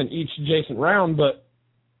picks in each adjacent round, but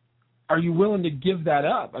are you willing to give that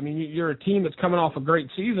up? I mean, you're a team that's coming off a great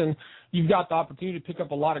season. You've got the opportunity to pick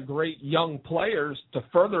up a lot of great young players to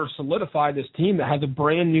further solidify this team that has a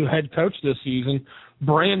brand-new head coach this season,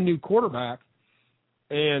 brand-new quarterback,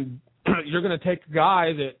 and you're going to take a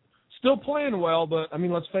guy that still playing well, but, I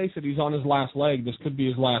mean, let's face it, he's on his last leg. This could be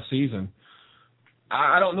his last season.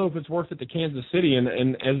 I don't know if it's worth it to Kansas City, and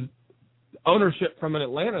as ownership from an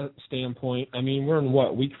Atlanta standpoint, I mean, we're in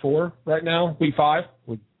week 4 right now? Week 5?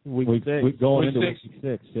 Week 6. We're going into week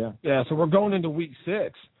 6, yeah. Yeah, so we're going into week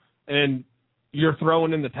 6, and you're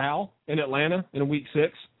throwing in the towel in Atlanta in week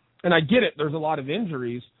 6. And I get it, there's a lot of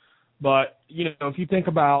injuries, but, if you think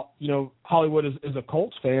about, Hollywood is a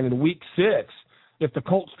Colts fan, in week 6, if the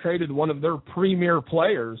Colts traded one of their premier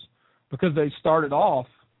players because they started off,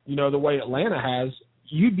 the way Atlanta has,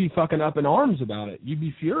 you'd be fucking up in arms about it. You'd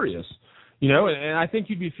be furious. And I think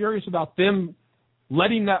you'd be furious about them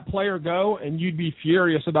letting that player go, and you'd be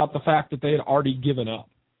furious about the fact that they had already given up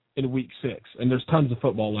in week 6, and there's tons of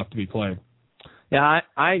football left to be played. Yeah,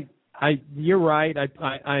 you're right.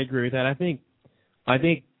 I agree with that. I think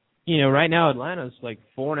right now Atlanta's like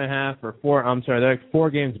 4.5 or 4. I'm sorry, they're like 4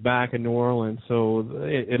 games back in New Orleans, so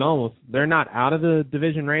it almost, they're not out of the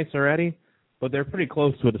division race already, but they're pretty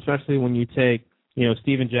close to it, especially when you take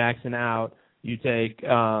Steven Jackson out, you take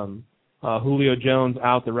Julio Jones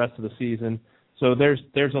out the rest of the season. So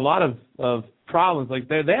there's a lot of problems. Like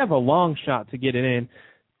they have a long shot to get it in.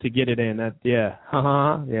 That yeah.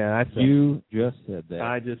 I said. You just said that.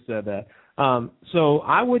 I just said that. So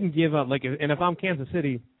I wouldn't give up. And if I'm Kansas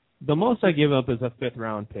City, the most I give up is a 5th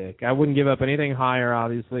round pick. I wouldn't give up anything higher.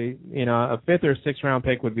 Obviously, a 5th or 6th round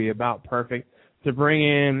pick would be about perfect to bring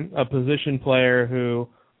in a position player who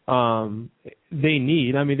they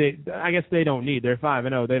need. I mean, I guess they don't need. They're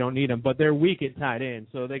 5-0. They don't need them, but they're weak at tight end,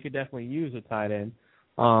 so they could definitely use a tight end.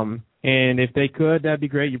 And if they could, that'd be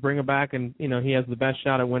great. You bring him back, and he has the best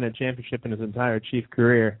shot at winning a championship in his entire Chief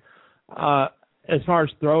career. As far as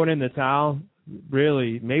throwing in the towel,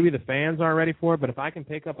 really, maybe the fans aren't ready for it. But if I can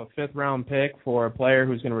pick up a 5th round pick for a player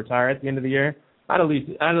who's going to retire at the end of the year, I'd at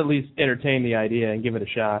least entertain the idea and give it a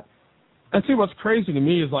shot. And see, what's crazy to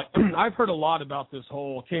me is, like, I've heard a lot about this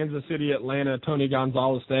whole Kansas City, Atlanta, Tony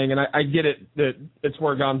Gonzalez thing, and I get it that it's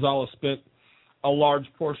where Gonzalez spent a large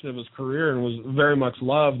portion of his career and was very much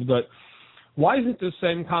loved, but why isn't this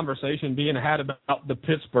same conversation being had about the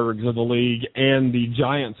Pittsburghs of the league and the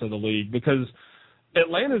Giants of the league? Because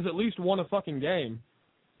Atlanta's at least won a fucking game.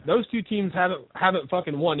 Those two teams haven't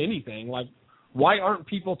fucking won anything. Like, why aren't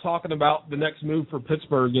people talking about the next move for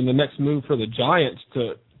Pittsburgh and the next move for the Giants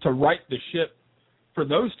to right the ship for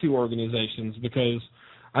those two organizations? Because,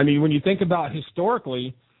 I mean, when you think about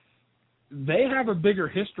historically, they have a bigger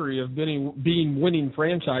history of being winning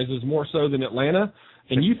franchises more so than Atlanta.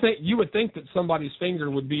 And you would think that somebody's finger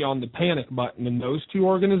would be on the panic button in those two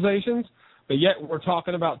organizations, but yet we're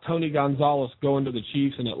talking about Tony Gonzalez going to the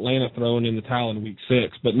Chiefs and Atlanta throwing in the towel in Week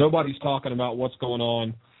 6. But nobody's talking about what's going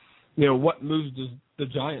on. What moves does the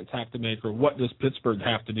Giants have to make, or what does Pittsburgh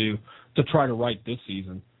have to do to try to right this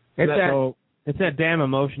season? It's that damn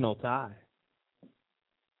emotional tie.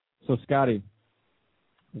 So, Scotty,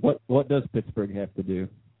 what does Pittsburgh have to do?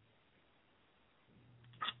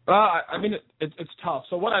 I mean, it's tough.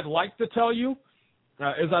 So what I'd like to tell you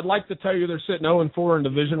is they're sitting 0-4 in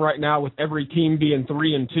division right now, with every team being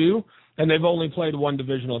 3-2, and they've only played one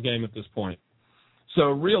divisional game at this point.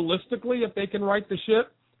 So realistically, if they can right the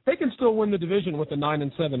ship, they can still win the division with a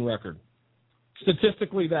 9-7 record.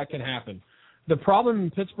 Statistically, that can happen. The problem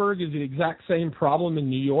in Pittsburgh is the exact same problem in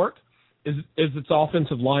New York, is its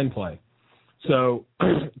offensive line play. So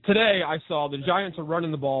today I saw the Giants are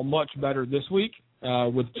running the ball much better this week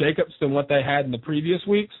with Jacobs than what they had in the previous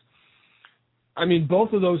weeks. I mean,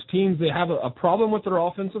 both of those teams, they have a problem with their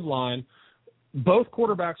offensive line. Both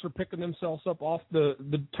quarterbacks are picking themselves up off the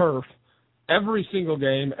turf every single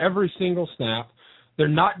game, every single snap. They're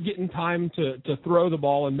not getting time to throw the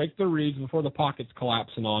ball and make their reads before the pocket's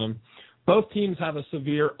collapsing on them. Both teams have a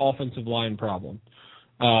severe offensive line problem.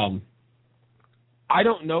 I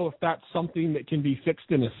don't know if that's something that can be fixed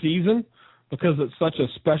in a season because it's such a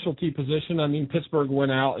specialty position. I mean, Pittsburgh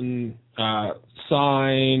went out and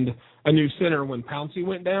signed a new center when Pouncey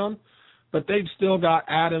went down, but they've still got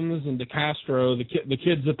Adams and DeCastro, the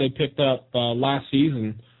kids that they picked up last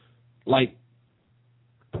season. Like,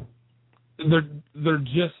 they're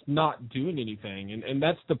just not doing anything, and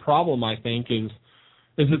that's the problem. I think is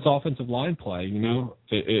its offensive line play.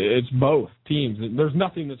 It's both teams. There's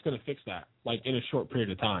nothing that's going to fix that, like, in a short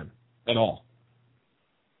period of time at all.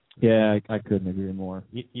 Yeah, I couldn't agree more.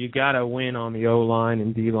 You got to win on the O-line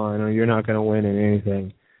and D-line, or you're not going to win in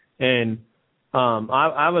anything. And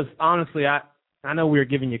I was honestly, I know we were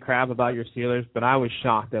giving you crap about your Steelers, but I was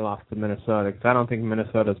shocked they lost to Minnesota because I don't think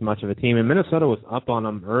Minnesota's much of a team. And Minnesota was up on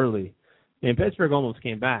them early. And Pittsburgh almost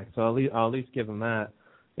came back, so I'll at least give them that.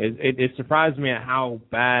 It surprised me at how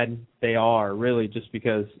bad they are, really, just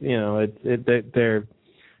because their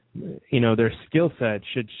skill set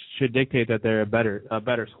should dictate that they're a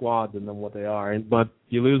better squad than what they are. But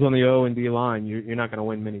you lose on the O and D line, you're not going to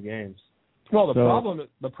win many games. Well, the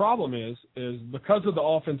problem is because of the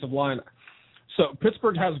offensive line. So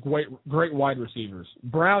Pittsburgh has great wide receivers.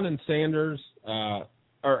 Brown and Sanders are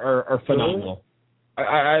phenomenal.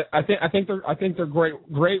 I think they're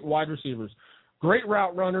great wide receivers. Great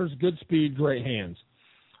route runners, good speed, great hands.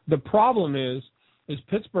 The problem is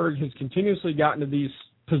Pittsburgh has continuously gotten to these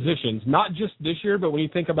positions, not just this year, but when you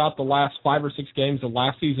think about the last 5 or 6 games of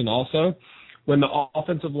last season also, when the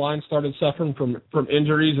offensive line started suffering from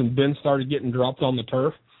injuries and Ben started getting dropped on the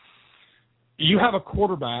turf, you have a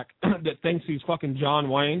quarterback that thinks he's fucking John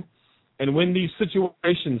Wayne, and when these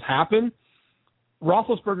situations happen,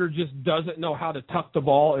 Roethlisberger just doesn't know how to tuck the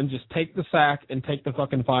ball and just take the sack and take the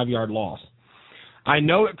fucking 5-yard loss. I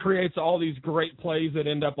know it creates all these great plays that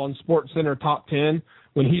end up on SportsCenter top 10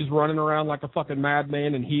 when he's running around like a fucking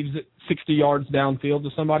madman and heaves it 60 yards downfield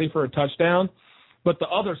to somebody for a touchdown. But the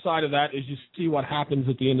other side of that is you see what happens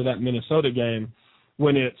at the end of that Minnesota game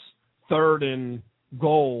when it's 3rd and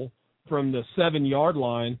goal from the 7-yard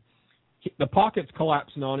line, the pocket's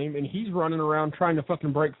collapsing on him, and he's running around trying to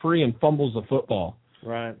fucking break free and fumbles the football.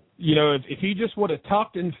 Right. You know, if he just would have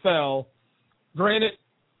tucked and fell, granted,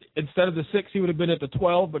 instead of the 6, he would have been at the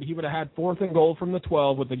 12, but he would have had 4th and goal from the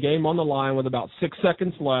 12 with the game on the line with about 6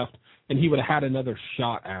 seconds left, and he would have had another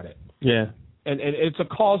shot at it. Yeah. And it's a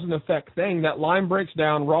cause and effect thing. That line breaks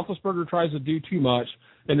down, Roethlisberger tries to do too much,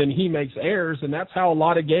 and then he makes errors, and that's how a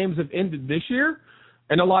lot of games have ended this year,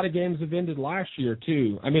 and a lot of games have ended last year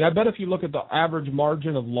too. I mean, I bet if you look at the average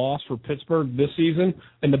margin of loss for Pittsburgh this season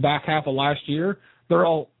and the back half of last year, they're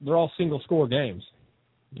all single-score games.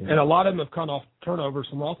 Yeah. And a lot of them have come off turnovers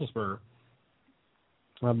from Roethlisberger.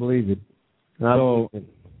 I believe it. So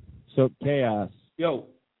Chaos. Yo.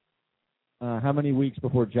 How many weeks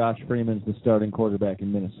before Josh Freeman's the starting quarterback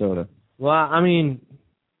in Minnesota? Well, I mean,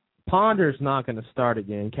 Ponder's not going to start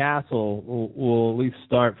again. Castle will at least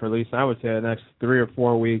start for at least, I would say, the next 3 or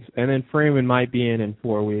 4 weeks, and then Freeman might be in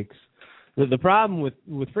 4 weeks. The problem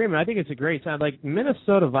with Freeman, I think it's a great sign. Like,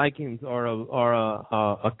 Minnesota Vikings are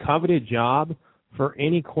a coveted job for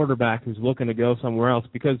any quarterback who's looking to go somewhere else,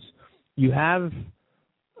 because you have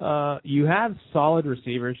solid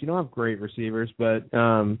receivers. You don't have great receivers, but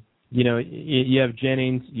you know, you have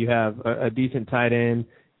Jennings, you have a decent tight end,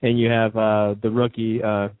 and you have the rookie,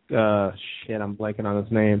 I'm blanking on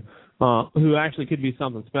his name, who actually could be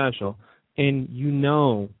something special. And you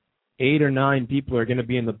know 8 or 9 people are going to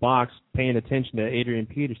be in the box paying attention to Adrian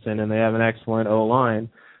Peterson, and they have an excellent O-line.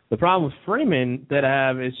 The problem with Freeman that I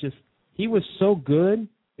have is just he was so good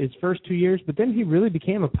his first 2 years, but then he really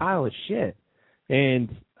became a pile of shit. And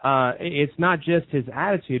it's not just his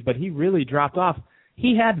attitude, but he really dropped off.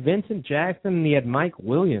 He had Vincent Jackson and he had Mike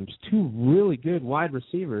Williams, 2 really good wide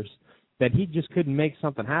receivers that he just couldn't make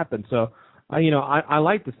something happen. So, I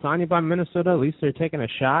like the signing by Minnesota. At least they're taking a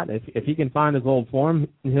shot. If he can find his old form,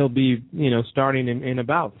 he'll be, starting in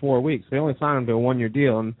about 4 weeks. They only signed him to a 1-year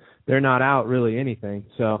deal, and they're not out really anything.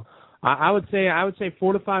 So I would say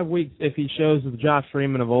 4 to 5 weeks. If he shows the Josh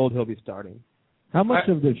Freeman of old, he'll be starting. How much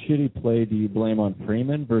of the shitty play do you blame on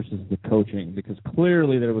Freeman versus the coaching? Because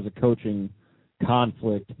clearly there was a coaching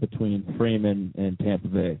conflict between Freeman and Tampa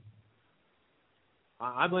Bay.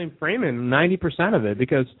 I blame Freeman 90% of it,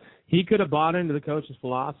 because he could have bought into the coach's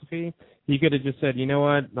philosophy. He could have just said, you know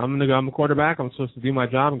what, I'm a quarterback. I'm supposed to do my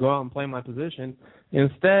job and go out and play my position.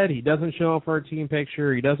 Instead, he doesn't show up for a team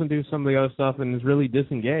picture. He doesn't do some of the other stuff and is really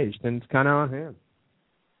disengaged, and it's kind of on him.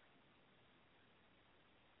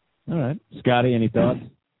 All right. Scotty, any thoughts?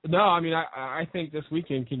 No, I mean, I think this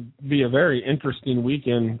weekend can be a very interesting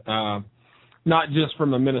weekend, not just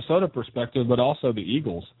from a Minnesota perspective, but also the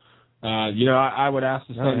Eagles. I would ask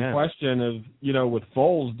the same question of, with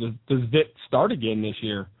Foles, does Vic start again this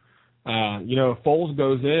year? If Foles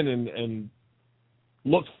goes in and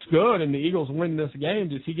looks good and the Eagles win this game,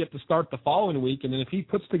 does he get to start the following week? And then if he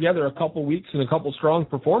puts together a couple weeks and a couple strong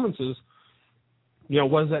performances,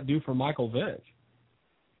 what does that do for Michael Vick?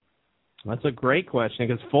 That's a great question,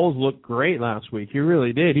 because Foles looked great last week. He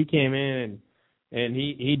really did. He came in and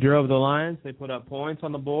he drove the Lions. They put up points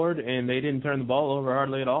on the board, and they didn't turn the ball over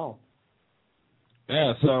hardly at all.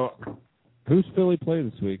 Yeah, so who's Philly play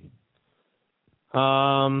this week? Hang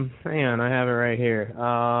on, I have it right here.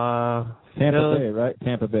 Tampa Bay, right?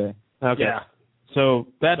 Tampa Bay. Okay. Yeah. So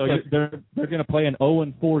they're going to play an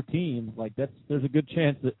 0-4 team. Like there's a good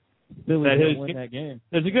chance that Philly's going to win that game.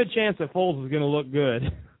 There's a good chance that Foles is going to look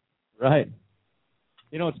good. Right.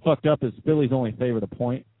 You know what's fucked up is Philly's only favored a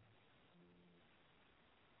point.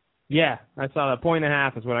 Yeah, I saw that.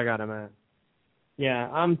 1.5 is what I got him at. Yeah,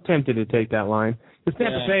 I'm tempted to take that line. Because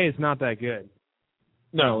Tampa Bay is not that good.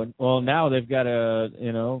 No, well, now they've got a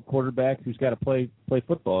quarterback who's got to play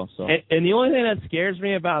football. So, and the only thing that scares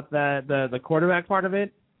me about the quarterback part of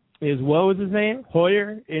it is, what was his name?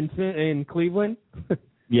 Hoyer in Cleveland.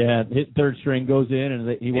 Yeah, his third string goes in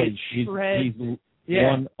and he's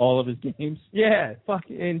won all of his games. Yeah,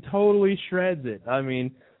 fucking totally shreds it. I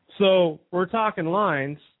mean, so we're talking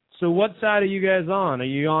lines. So what side are you guys on? Are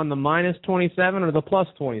you on the -27 or the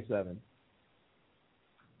 +27?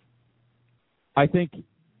 I think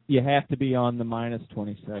you have to be on the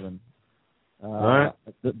 -27. All right.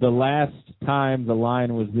 The last time the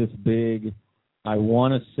line was this big, I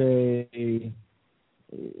want to say,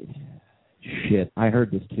 shit, I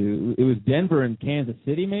heard this too. It was Denver and Kansas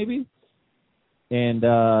City maybe? And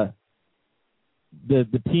the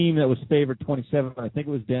team that was favored 27, I think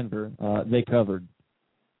it was Denver, they covered.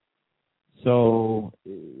 So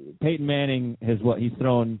Peyton Manning he's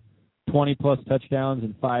thrown 20-plus touchdowns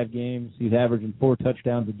in 5 games. He's averaging 4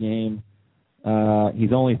 touchdowns a game.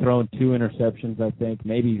 He's only thrown 2 interceptions, I think,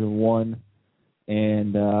 maybe even 1.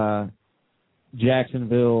 And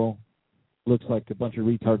Jacksonville looks like a bunch of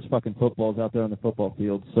retards fucking footballs out there on the football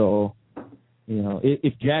field. So,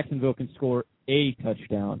 if Jacksonville can score a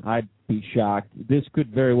touchdown, I'd be shocked. This could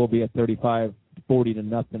very well be a 35-40 to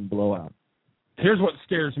nothing blowout. Here's what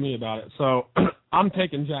scares me about it. So I'm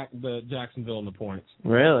taking the Jacksonville in the points.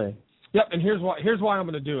 Really? Yep, and here's why I'm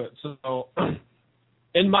going to do it. So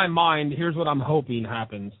in my mind, here's what I'm hoping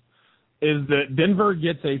happens, is that Denver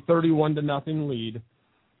gets a 31-0 lead.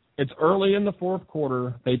 It's early in the fourth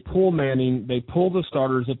quarter. They pull Manning. They pull the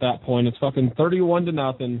starters at that point. It's fucking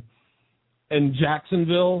 31-0, and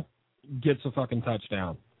Jacksonville gets a fucking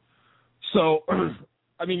touchdown. So,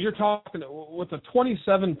 I mean, you're talking with a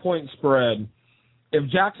 27-point spread. If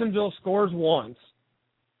Jacksonville scores once,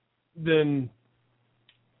 then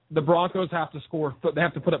the Broncos have to score. They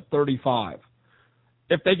have to put up 35.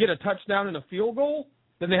 If they get a touchdown and a field goal,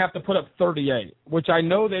 then they have to put up 38, which I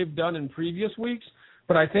know they've done in previous weeks.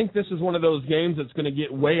 But I think this is one of those games that's going to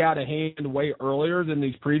get way out of hand way earlier than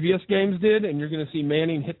these previous games did, and you're going to see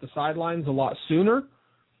Manning hit the sidelines a lot sooner.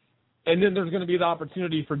 And then there's going to be the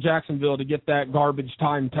opportunity for Jacksonville to get that garbage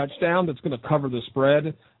time touchdown that's going to cover the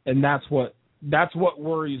spread, and that's what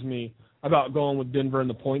worries me about going with Denver and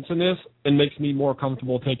the points in this and makes me more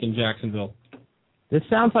comfortable taking Jacksonville. This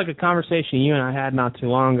sounds like a conversation you and I had not too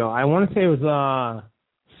long ago. I want to say it was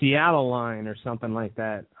Seattle line or something like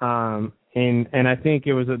that. And I think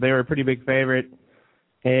they were a pretty big favorite,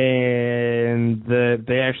 and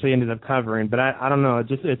they actually ended up covering. But I don't know.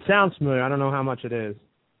 It sounds familiar. I don't know how much it is.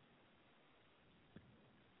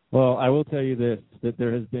 Well, I will tell you this, that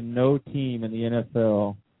there has been no team in the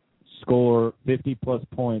NFL score 50-plus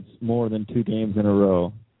points more than 2 games in a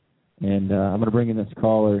row. And I'm going to bring in this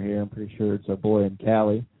caller here. I'm pretty sure it's our boy in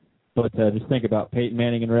Cali. But just think about Peyton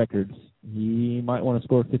Manning and records. He might want to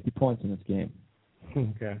score 50 points in this game.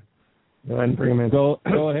 Okay. Go ahead and bring him in. Go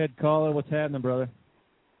ahead, caller. What's happening, brother?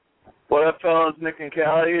 What up, fellas? Nick and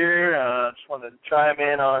Callie here. Just wanted to chime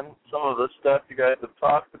in on some of the stuff you guys have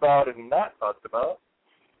talked about and not talked about.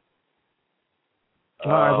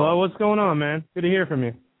 All right, well, what's going on, man? Good to hear from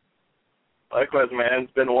you. Likewise, man.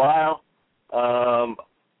 It's been a while.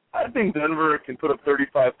 I think Denver can put up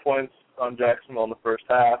 35 points on Jacksonville in the first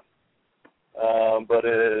half. But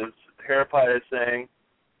as Hair Pie is saying,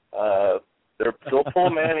 they'll pull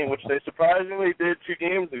Manning, which they surprisingly did 2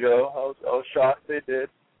 games ago. I was shocked they did.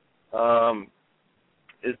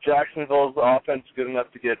 Is Jacksonville's offense good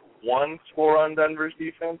enough to get 1 score on Denver's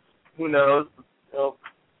defense? Who knows?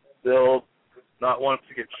 They'll not want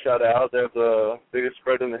to get shut out. They have the biggest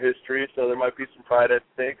spread in the history, so there might be some pride at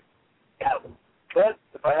stake. But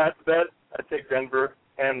if I had to bet, I'd take Denver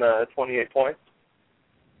and 28 points.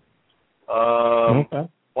 Okay.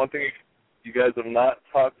 One thing you guys have not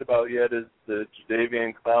talked about yet is the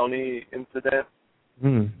Jadeveon Clowney incident.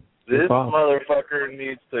 This motherfucker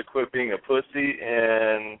needs to quit being a pussy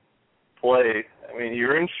and play. I mean,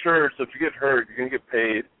 you're insured, so if you get hurt, you're going to get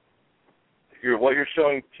paid. What you're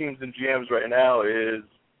showing teams and GMs right now is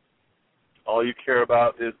all you care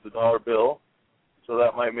about is the dollar bill, so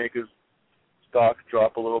that might make his stock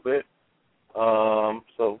drop a little bit.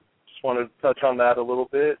 So just wanted to touch on that a little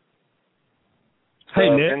bit.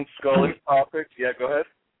 Hey, Nick. In Scully's topic, yeah, go ahead.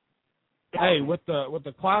 Hey, with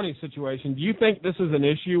the Clowney situation, do you think this is an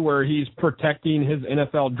issue where he's protecting his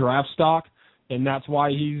NFL draft stock, and that's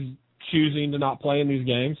why he's choosing to not play in these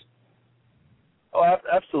games? Oh,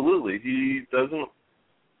 absolutely. He doesn't.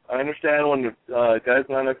 I understand when guys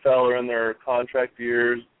in the NFL are in their contract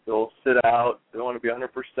years, they'll sit out. They want to be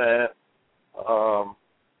 100%.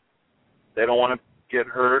 They don't want to get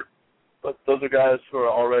hurt. But those are guys who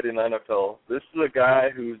are already in the NFL. This is a guy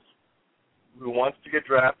who wants to get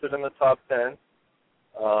drafted in the top 10.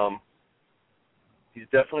 He's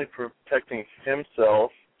definitely protecting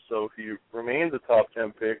himself, so he remains a top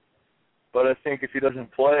 10 pick. But I think if he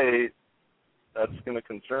doesn't play, that's going to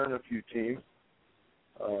concern a few teams.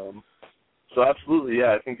 So absolutely,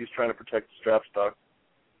 yeah, I think he's trying to protect his draft stock.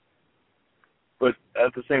 But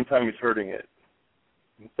at the same time, he's hurting it.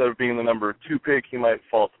 Instead of being the number 2 pick, he might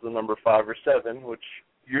fall to the number 5 or 7, which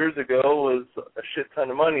years ago was a shit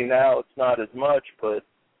ton of money. Now it's not as much, but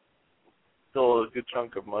still a good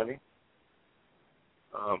chunk of money.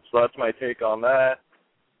 So that's my take on that.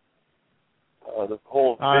 The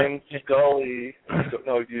whole Vin Scully.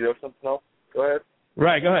 No, do you have something else? Go ahead.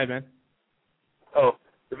 Right, go ahead, man. Oh,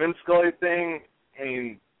 the Vin Scully thing, I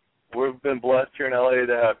mean, we've been blessed here in LA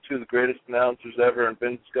to have 2 of the greatest announcers ever, and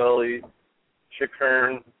Vin Scully, Chick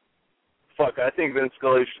Hearn. Fuck, I think Vin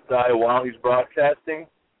Scully should die while he's broadcasting.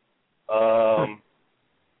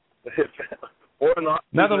 Or not.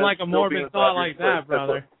 Nothing like a morbid thought like that,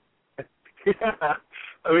 brother. Yeah.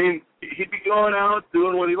 I mean, he'd be going out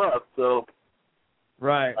doing what he loves, so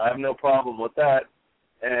right. I have no problem with that.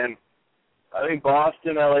 And I think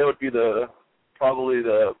Boston, LA would be probably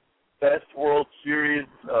the best World Series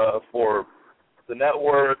for the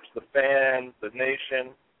networks, the fans, the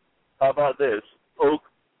nation. How about this?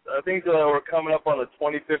 I think we're coming up on the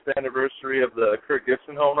 25th anniversary of the Kirk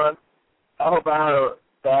Gibson home run. How about a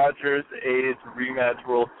Dodgers-A's rematch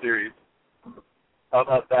World Series? How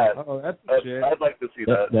about that? Oh, that's shit. I'd like to see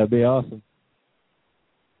that. That'd be awesome.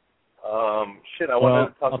 I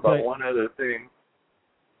wanted to talk about one other thing.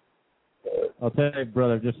 I'll tell you,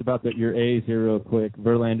 brother, just about your A's here real quick.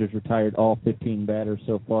 Verlander's retired all 15 batters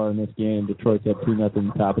so far in this game. Detroit's up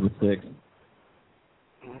 2-0 top of the sixth.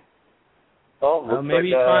 Oh, maybe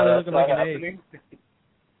he's finally looking like an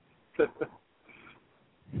ace.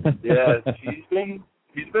 Yeah,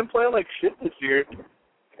 he's been playing like shit this year.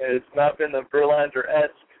 It's not been the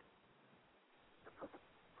Verlander-esque.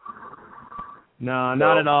 No,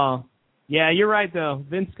 not at all. Yeah, you're right, though.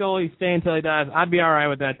 Vince Scully stay until he dies. I'd be all right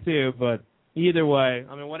with that, too. But either way,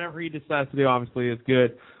 I mean, whatever he decides to do, obviously, is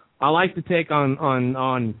good. I like to take on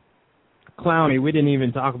Clowney. We didn't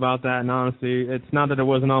even talk about that, and honestly, it's not that it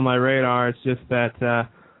wasn't on my radar. It's just that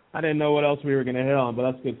I didn't know what else we were going to hit on, but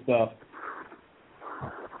that's good stuff.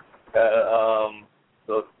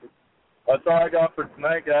 So that's all I got for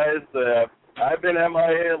tonight, guys. I've been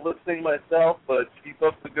MIA listening myself, but keep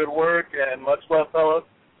up the good work, and much love, fellas.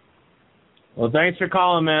 Well, thanks for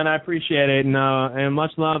calling, man. I appreciate it, and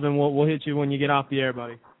much love, and we'll hit you when you get off the air,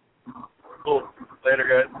 buddy. Cool.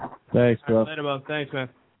 Later, guys. Thanks, bro. Later, bud. Thanks, man.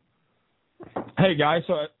 Hey, guys,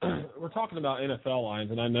 so we're talking about NFL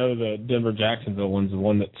lines, and I know the Denver-Jacksonville one's the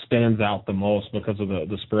one that stands out the most because of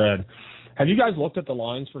the spread. Have you guys looked at the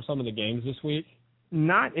lines for some of the games this week?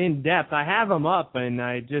 Not in depth. I have them up, and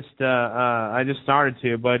I just started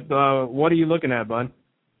to. But what are you looking at, bud?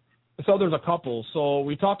 So there's a couple. So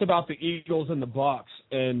we talked about the Eagles and the Bucks,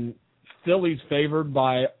 and Philly's favored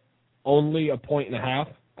by only 1.5.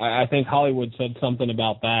 I think Hollywood said something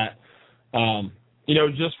about that.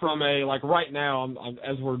 Just from right now, I'm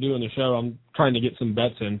as we're doing the show, I'm trying to get some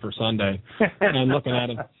bets in for Sunday and looking at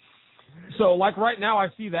them. So, right now, I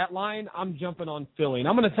see that line, I'm jumping on Philly. And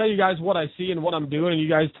I'm going to tell you guys what I see and what I'm doing, and you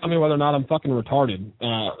guys tell me whether or not I'm fucking retarded.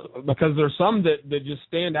 Because there's some that just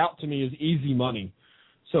stand out to me as easy money.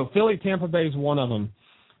 So, Philly, Tampa Bay is one of them.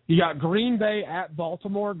 You got Green Bay at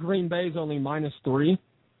Baltimore. Green Bay is only -3.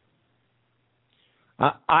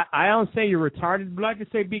 I don't say you're retarded, but I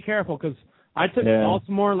just say be careful because I took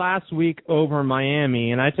Baltimore last week over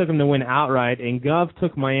Miami, and I took them to win outright, and Gov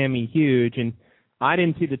took Miami huge, and I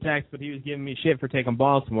didn't see the text, but he was giving me shit for taking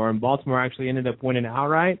Baltimore, and Baltimore actually ended up winning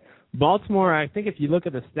outright. Baltimore, I think if you look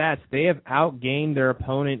at the stats, they have outgained their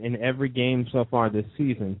opponent in every game so far this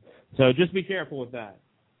season. So just be careful with that.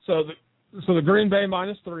 So the Green Bay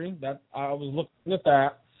 -3, that I was looking at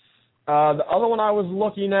that. The other one I was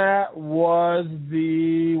looking at was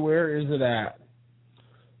where is it at?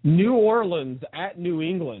 New Orleans at New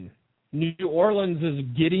England. New Orleans is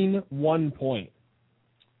getting 1 point.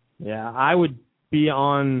 Yeah, I would be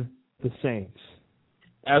on the Saints.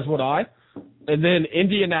 As would I. And then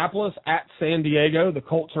Indianapolis at San Diego. The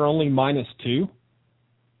Colts are only -2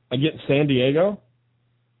 against San Diego.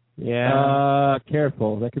 Yeah.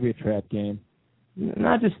 Careful. That could be a trap game.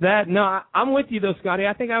 Not just that. No, I'm with you, though, Scotty.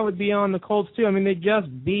 I think I would be on the Colts, too. I mean, they just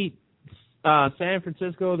beat San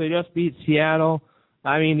Francisco. They just beat Seattle.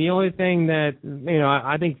 I mean, the only thing that,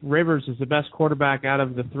 I think Rivers is the best quarterback out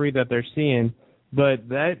of the three that they're seeing. But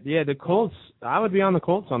the Colts, I would be on the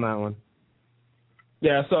Colts on that one.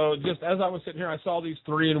 Yeah, so just as I was sitting here, I saw these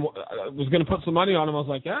three and I was going to put some money on them. I was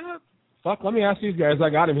like, fuck, let me ask these guys. I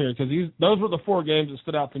got him here because those were the 4 games that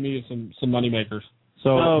stood out to me as some money makers.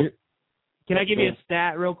 So can I give you a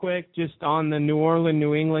stat real quick just on the New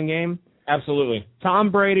Orleans-New England game? Absolutely. Tom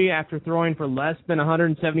Brady, after throwing for less than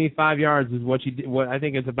 175 yards, is what I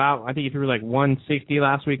think it's about. I think he threw 160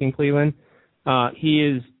 last week in Cleveland. He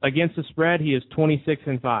is against the spread. He is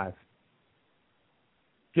 26-5.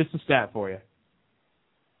 Just a stat for you.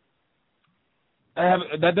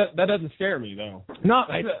 That doesn't scare me though. No,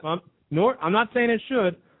 I'm not saying it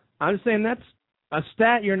should. I'm just saying that's a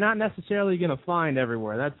stat you're not necessarily going to find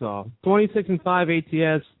everywhere. That's all. 26-5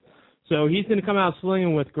 ATS. So he's going to come out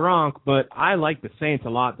slinging with Gronk, but I like the Saints a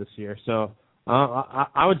lot this year. So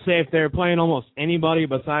I would say if they're playing almost anybody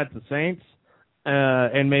besides the Saints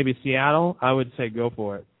and maybe Seattle, I would say go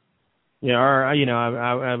for it. Yeah, or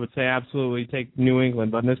I would say absolutely take New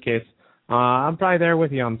England, but in this case, I'm probably there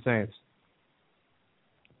with you on the Saints.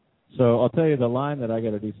 So I'll tell you the line that I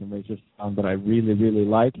got to do some research on, but I really, really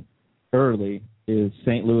like early is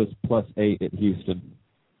St. Louis +8 at Houston.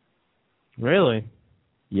 Really?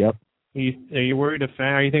 Yep. Are you worried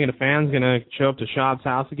are you thinking a fan's going to show up to Schaub's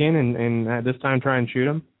house again and at this time try and shoot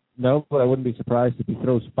him? No, but I wouldn't be surprised if he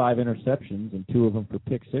throws 5 interceptions and 2 of them for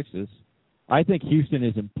pick sixes. I think Houston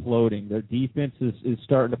is imploding. Their defense is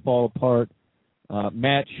starting to fall apart.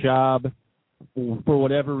 Matt Schaub, for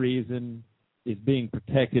whatever reason, is being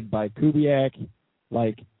protected by Kubiak.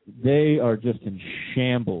 Like, they are just in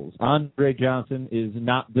shambles. Andre Johnson is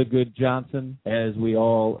not the good Johnson, as we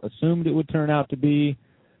all assumed it would turn out to be.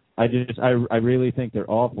 I really think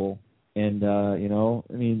they're awful. And,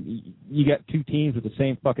 you got 2 teams with the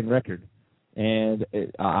same fucking record. And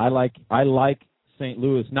I like St.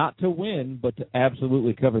 Louis not to win, but to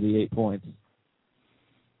absolutely cover the 8 points.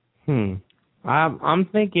 I'm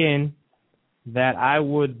thinking that I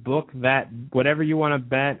would book that. Whatever you want to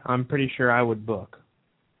bet, I'm pretty sure I would book.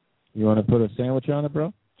 You want to put a sandwich on it,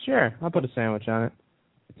 bro? Sure, I'll put a sandwich on it.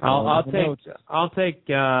 I'll take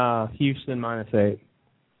Houston -8.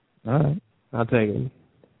 All right, I'll take it.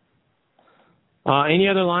 Any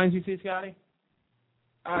other lines you see, Scotty?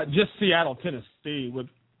 Just Seattle, Tennessee, with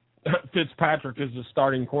Fitzpatrick as the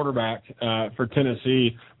starting quarterback for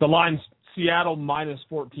Tennessee. The line's Seattle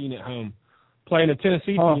 -14 at home. Playing a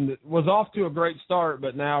Tennessee team that was off to a great start,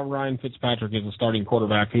 but now Ryan Fitzpatrick is the starting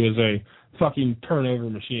quarterback, who is a fucking turnover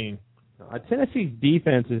machine. Tennessee's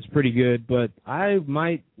defense is pretty good, but I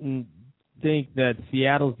might think that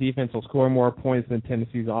Seattle's defense will score more points than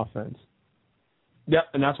Tennessee's offense. Yep,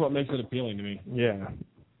 and that's what makes it appealing to me. Yeah.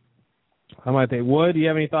 I might think. Wood, do you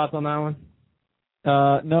have any thoughts on that one?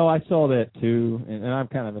 No, I saw that too, and I'm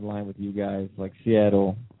kind of in line with you guys. Like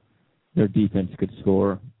Seattle, their defense could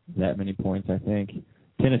score that many points, I think.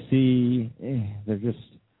 Tennessee, they're just.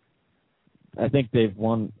 I think they've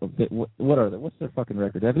won. What are they? What's their fucking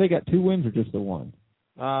record? Have they got 2 wins or just the 1?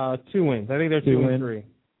 2 wins. I think they're 2-3.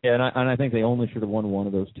 Yeah, and I think they only should have won one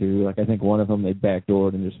of those 2. Like I think one of them they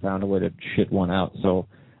backdoored and just found a way to shit one out. So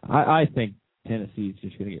I think Tennessee's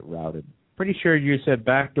just going to get routed. Pretty sure you said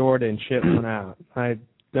backdoored and shit one out. I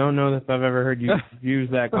don't know if I've ever heard you use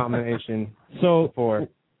that combination before.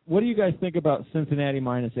 What do you guys think about Cincinnati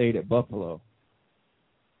 -8 at Buffalo?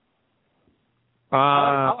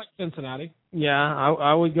 I like Cincinnati. Yeah,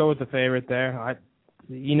 I would go with the favorite there.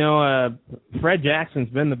 Fred Jackson's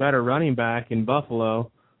been the better running back in Buffalo.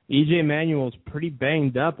 E.J. Manuel's pretty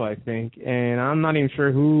banged up, I think, and I'm not even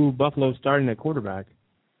sure who Buffalo's starting at quarterback.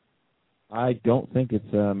 I don't think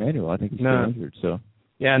it's Manuel. I think he's still injured. So.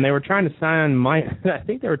 Yeah, and they were trying to sign I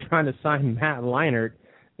think they were trying to sign Matt Leinart,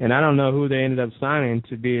 and I don't know who they ended up signing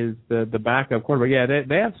to be the backup quarterback. Yeah,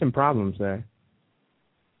 they have some problems there.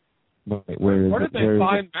 Wait, where did they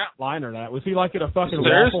find Matt Leinart at? Was he like at a fucking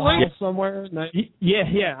Waffle House somewhere?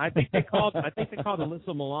 Yeah. I think they called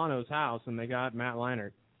Alyssa Milano's house and they got Matt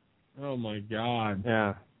Leinart. Oh my God.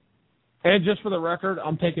 Yeah. And just for the record,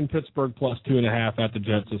 I'm taking Pittsburgh +2.5 at the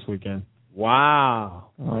Jets this weekend. Wow.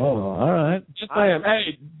 Oh, all right. Just saying.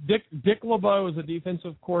 Hey, Dick LeBeau as a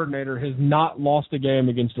defensive coordinator has not lost a game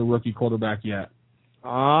against a rookie quarterback yet.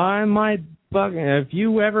 I might bug. If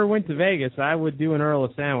you ever went to Vegas, I would do an Earl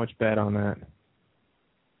of Sandwich bet on that.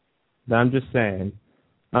 I'm just saying.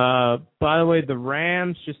 By the way, the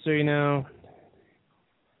Rams, just so you know,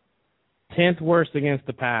 10th worst against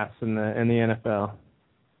the pass in the NFL.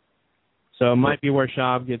 So it might be where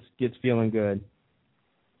Schaub gets feeling good.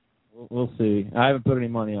 We'll see. I haven't put any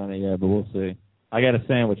money on it yet, but we'll see. I got a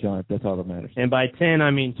sandwich on it. That's all that matters. And by 10, I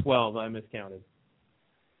mean 12. I miscounted.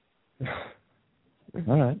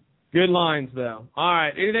 All right. Good lines, though. All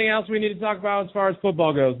right. Anything else we need to talk about as far as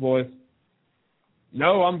football goes, boys?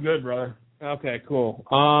 No, I'm good, brother. Okay, cool.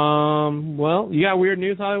 Well, you got weird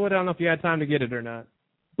news, Hollywood? I don't know if you had time to get it or not.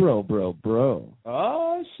 Bro.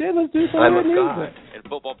 Oh, shit. Let's do some I'm weird a news. god, and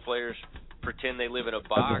football players pretend they live in a I'm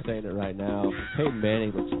box. just saying it right now. Peyton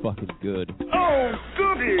Manning looks fucking good. Oh,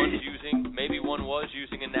 goody! Maybe one was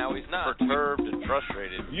using and now he's not. Perturbed and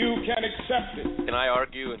frustrated. You can accept it. Can I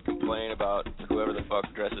argue and complain about whoever the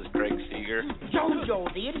fuck dresses Craig Seeger?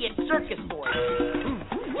 Jojo, the idiot circus boy.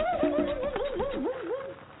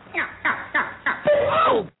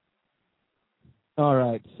 All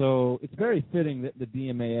right, so it's very fitting that the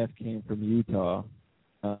DMAF came from Utah,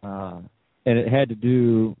 and it had to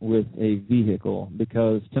do with a vehicle,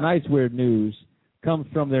 because tonight's weird news comes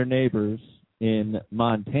from their neighbors in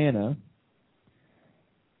Montana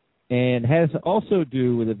and has also to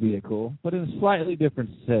do with a vehicle, but in a slightly different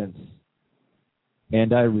sense.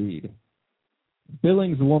 And I read,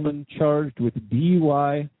 Billings woman charged with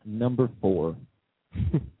DUI number 4.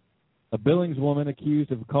 a Billings woman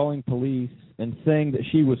accused of calling police and saying that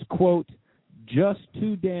she was, quote, just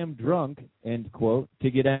too damn drunk, end quote, to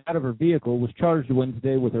get out of her vehicle was charged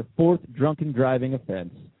Wednesday with her fourth drunken driving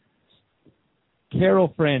offense.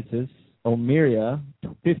 Carol Francis O'Meara,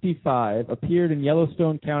 55, appeared in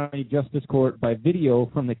Yellowstone County Justice Court by video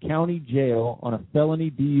from the county jail on a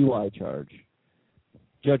felony DUI charge.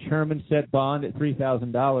 Judge Herman set bond at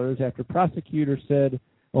 $3,000 after prosecutors said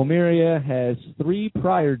O'Meara has 3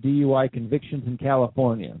 prior DUI convictions in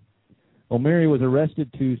California. O'Meara was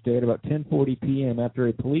arrested Tuesday at about 10:40 p.m. after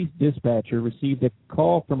a police dispatcher received a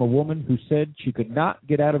call from a woman who said she could not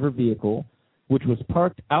get out of her vehicle, which was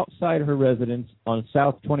parked outside her residence on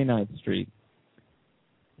South 29th Street.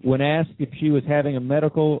 When asked if she was having a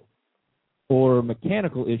medical or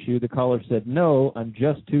mechanical issue, the caller said, "No, I'm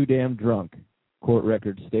just too damn drunk," court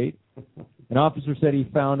records state. An officer said he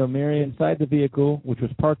found O'Meara inside the vehicle, which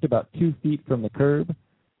was parked about 2 feet from the curb.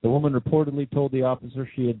 The woman reportedly told the officer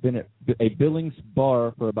she had been at a Billings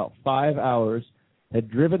bar for about 5 hours, had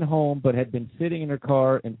driven home, but had been sitting in her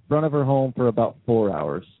car in front of her home for about 4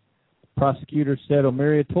 hours. Prosecutors said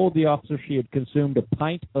O'Meara told the officer she had consumed a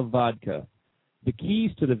pint of vodka. The keys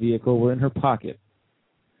to the vehicle were in her pocket.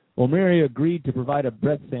 O'Meara agreed to provide a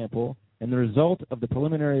breath sample, and the result of the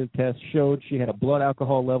preliminary test showed she had a blood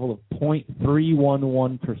alcohol level of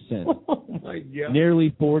 0.311%, Oh my God. nearly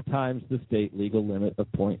 4 times the state legal limit of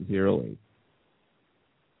 0.08.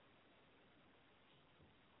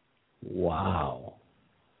 Wow.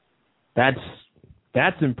 That's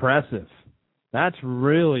impressive. That's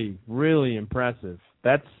really, really impressive.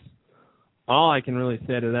 That's all I can really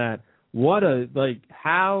say to that. What a,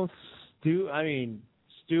 how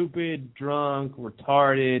stupid, drunk,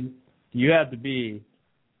 retarded you have to be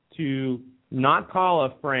to not call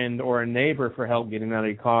a friend or a neighbor for help getting out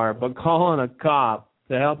of your car, but calling a cop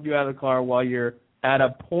to help you out of the car while you're at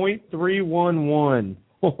a .311.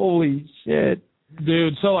 Holy shit.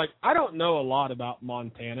 Dude, so I don't know a lot about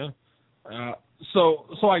Montana. So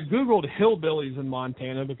I Googled hillbillies in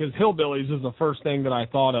Montana because hillbillies is the first thing that I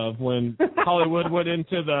thought of when Hollywood went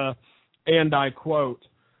into the, and I quote,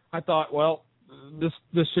 I thought, well, this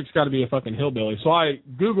chick's got to be a fucking hillbilly. So I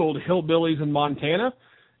Googled hillbillies in Montana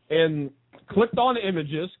and clicked on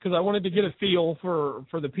images because I wanted to get a feel for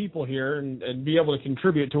the people here and be able to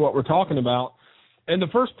contribute to what we're talking about. And the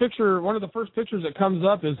first picture, one of the first pictures that comes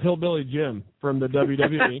up is Hillbilly Jim from the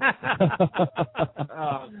WWE.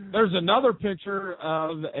 There's another picture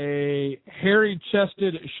of a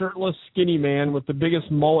hairy-chested, shirtless, skinny man with the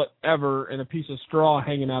biggest mullet ever and a piece of straw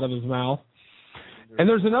hanging out of his mouth. And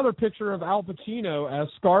there's another picture of Al Pacino as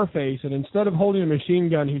Scarface, and instead of holding a machine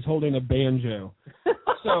gun, he's holding a banjo.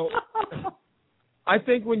 So I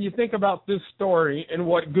think when you think about this story and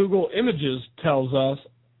what Google Images tells us,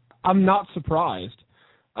 I'm not surprised.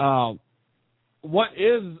 What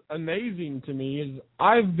is amazing to me is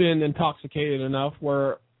I've been intoxicated enough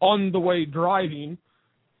where on the way driving,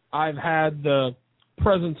 I've had the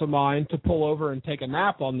presence of mind to pull over and take a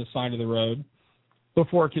nap on the side of the road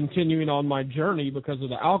before continuing on my journey because of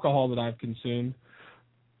the alcohol that I've consumed.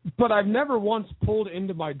 But I've never once pulled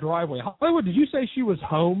into my driveway. Hollywood, did you say she was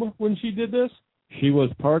home when she did this? She was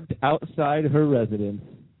parked outside her residence.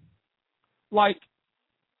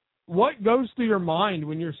 What goes through your mind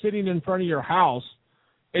when you're sitting in front of your house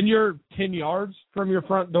and you're 10 yards from your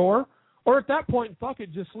front door? Or at that point, fuck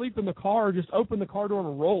it, just sleep in the car, just open the car door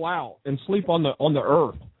and roll out and sleep on the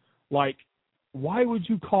earth. Why would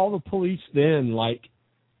you call the police then?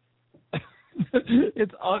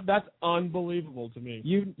 That's unbelievable to me.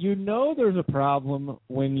 You know there's a problem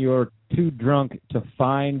when you're too drunk to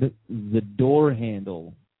find the door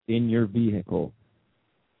handle in your vehicle.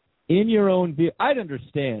 In your own vehicle, I'd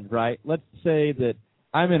understand, right? Let's say that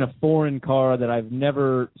I'm in a foreign car that I've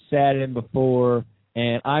never sat in before,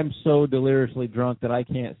 and I'm so deliriously drunk that I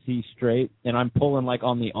can't see straight, and I'm pulling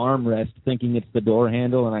on the armrest thinking it's the door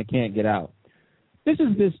handle, and I can't get out. This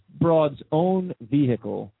is this broad's own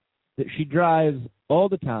vehicle that she drives all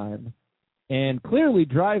the time and clearly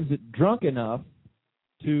drives it drunk enough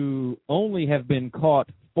to only have been caught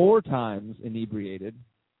 4 times inebriated.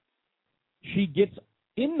 She gets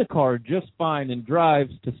in the car just fine and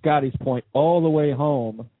drives, to Scotty's point, all the way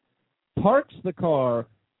home, parks the car,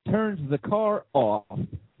 turns the car off,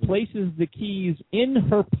 places the keys in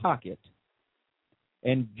her pocket,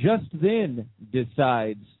 and just then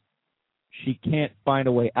decides she can't find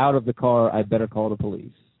a way out of the car, I better call the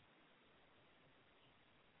police.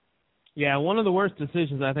 Yeah, one of the worst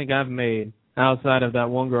decisions I think I've made outside of that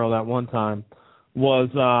one girl that one time was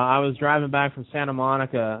I was driving back from Santa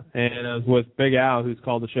Monica, and I was with Big Al, who's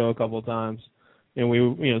called the show a couple of times. and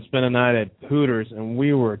we spent a night at Hooters, and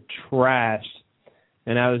we were trashed.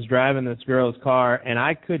 And I was driving this girl's car, and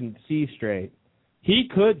I couldn't see straight. He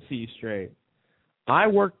could see straight. I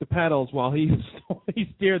worked the pedals while he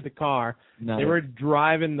steered the car. Nice. They were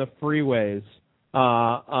driving the freeways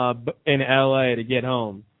in L.A. to get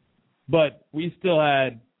home. But we still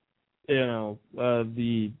had,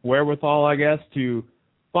 the wherewithal, I guess, to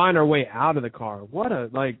find our way out of the car.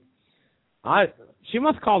 She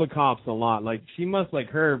must call the cops a lot. Like, she must,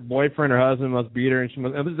 her boyfriend or husband must beat her,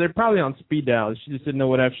 and they're probably on speed dial. She just didn't know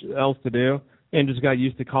what else to do and just got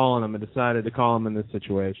used to calling them and decided to call them in this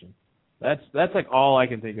situation. That's all I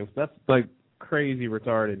can think of. That's, crazy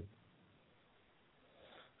retarded.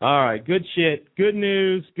 All right, good shit. Good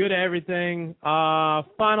news. Good everything.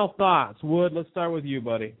 Final thoughts. Wood, let's start with you,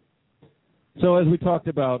 buddy. So as we talked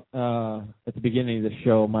about at the beginning of the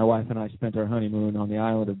show, my wife and I spent our honeymoon on the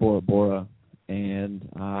island of Bora Bora. And,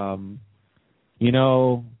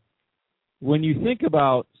 when you think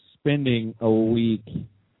about spending a week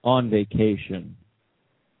on vacation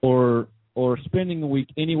or spending a week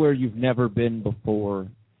anywhere you've never been before,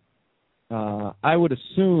 I would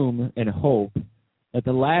assume and hope that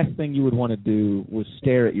the last thing you would want to do was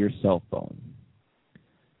stare at your cell phone.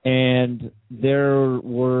 And there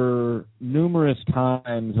were numerous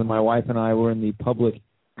times when my wife and I were in the public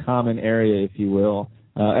common area, if you will,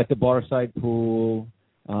 at the barside pool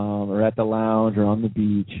or at the lounge or on the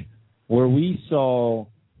beach, where we saw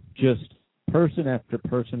just person after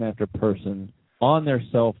person after person on their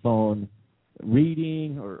cell phone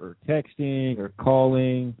reading or texting or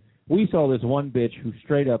calling. We saw this one bitch who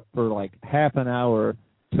straight up for half an hour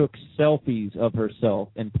took selfies of herself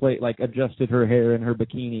and adjusted her hair in her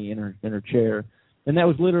bikini in her chair. And that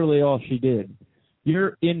was literally all she did.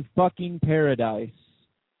 You're in fucking paradise,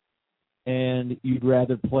 and you'd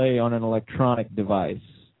rather play on an electronic device.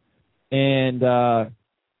 And,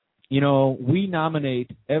 we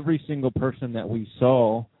nominate every single person that we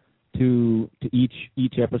saw to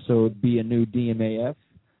each episode be a new DMAF.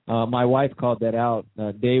 My wife called that out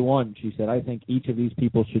day one. She said, I think each of these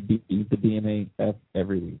people should be the DMAF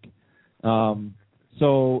every week.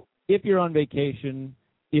 So if you're on vacation,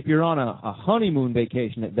 if you're on a honeymoon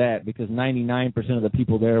vacation at that, because 99% of the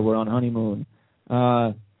people there were on honeymoon,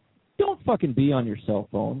 don't fucking be on your cell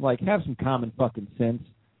phone. Have some common fucking sense.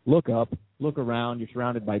 Look up, look around. You're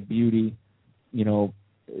surrounded by beauty.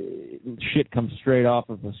 Shit comes straight off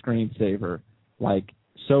of a screensaver.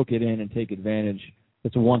 Soak it in and take advantage.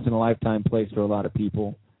 It's a once-in-a-lifetime place for a lot of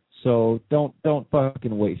people. So don't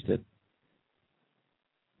fucking waste it.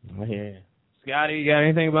 Oh, yeah. Scotty, you got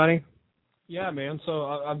anything, buddy? Yeah, man. So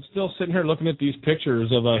I'm still sitting here looking at these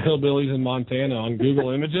pictures of hillbillies in Montana on Google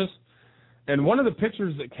Images. And one of the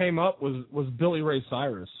pictures that came up was Billy Ray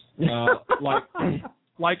Cyrus,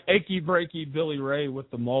 like achy breaky Billy Ray with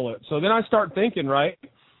the mullet. So then I start thinking, right?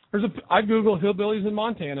 I Google hillbillies in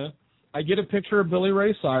Montana. I get a picture of Billy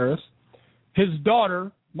Ray Cyrus. His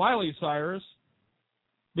daughter, Miley Cyrus,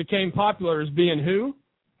 became popular as being who?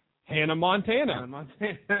 Hannah Montana.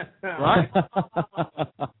 Right?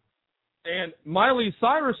 And Miley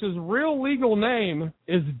Cyrus's real legal name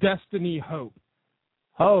is Destiny Hope.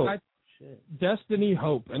 Destiny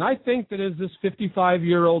Hope. And I think that as this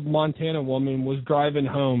 55-year-old Montana woman was driving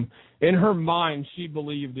home, in her mind she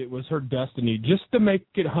believed it was her destiny just to make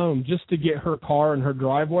it home, just to get her car in her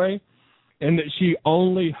driveway, and that she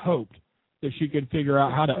only hoped that she could figure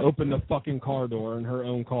out how to open the fucking car door in her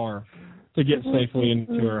own car to get safely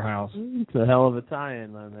into her house. It's a hell of a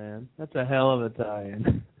tie-in, my man. That's a hell of a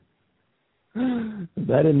tie-in. I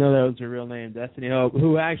didn't know that was her real name, Destiny Hope,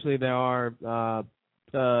 who actually there are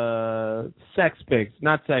sex pics,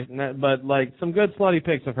 but some good slutty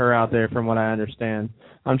pics of her out there from what I understand.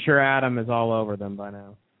 I'm sure Adam is all over them by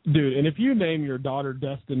now. Dude, and if you name your daughter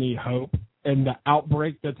Destiny Hope and the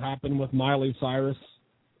outbreak that's happened with Miley Cyrus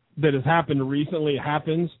that has happened recently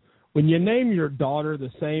happens, when you name your daughter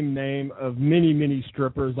the same name of many, many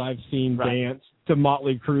strippers I've seen dance to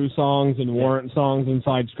Motley Crue songs and Warrant songs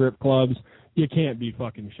inside strip clubs, you can't be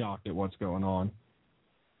fucking shocked at what's going on.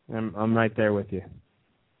 I'm right there with you.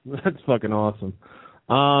 That's fucking awesome.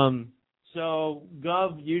 So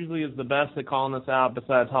Gov usually is the best at calling us out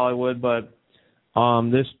besides Hollywood, but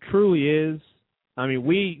this truly is. I mean,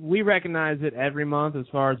 we recognize it every month as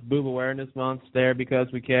far as Boob Awareness Month's there because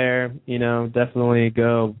we care. Definitely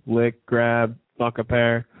go lick, grab, fuck a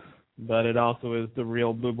pair. But it also is the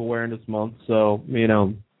real Boob Awareness Month. So,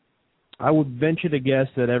 I would venture to guess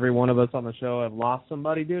that every one of us on the show have lost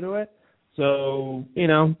somebody due to it. So,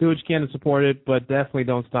 do what you can to support it, but definitely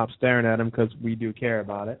don't stop staring at them because we do care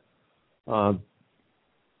about it.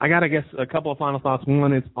 I got to guess a couple of final thoughts.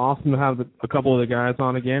 One, it's awesome to have a couple of the guys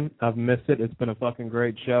on again. I've missed it. It's been a fucking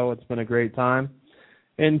great show. It's been a great time.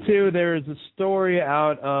 And two, there's a story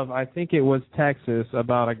out of, I think it was Texas,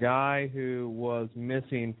 about a guy who was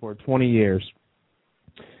missing for 20 years.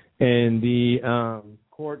 And the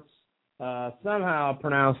courts somehow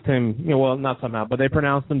pronounced him, well, not somehow, but they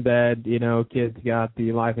pronounced him dead. Kids got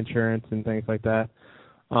the life insurance and things like that.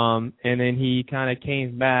 And then he kind of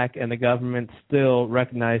came back, and the government still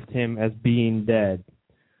recognized him as being dead.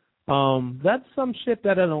 That's some shit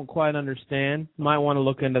that I don't quite understand. Might want to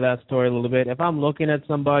look into that story a little bit. If I'm looking at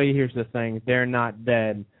somebody, here's the thing. They're not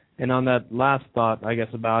dead. And on that last thought, I guess,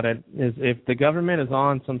 about it, is if the government is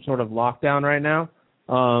on some sort of lockdown right now,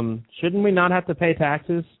 shouldn't we not have to pay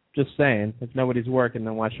taxes? Just saying. If nobody's working,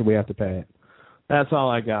 then why should we have to pay it? That's all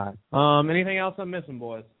I got. Anything else I'm missing,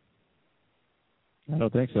 boys? I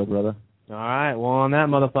don't think so, brother. All right. Well, on that,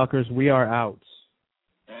 motherfuckers, we are out.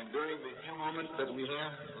 And during the few moments that we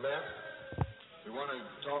have left, we want to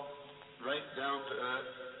talk right down to earth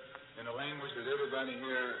in a language that everybody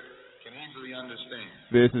here can easily understand.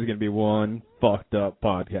 This is going to be one fucked up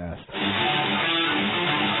podcast.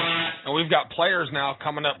 And we've got players now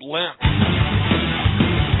coming up limp.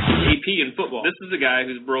 AP in football. This is a guy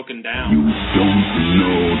who's broken down. You don't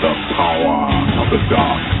know the power of the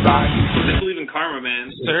dark side. They believe in karma,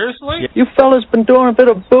 man. Seriously? You fellas been doing a bit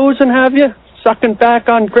of boozing, have you? Sucking back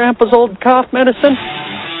on Grandpa's old cough medicine?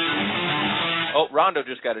 Oh, Rondo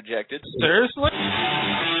just got ejected. Seriously?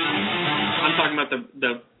 I'm talking about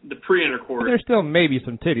the pre-intercourse. There's still maybe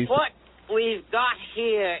some titties. What we've got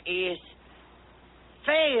here is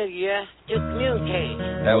failure to communicate.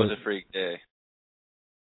 That was a freak day.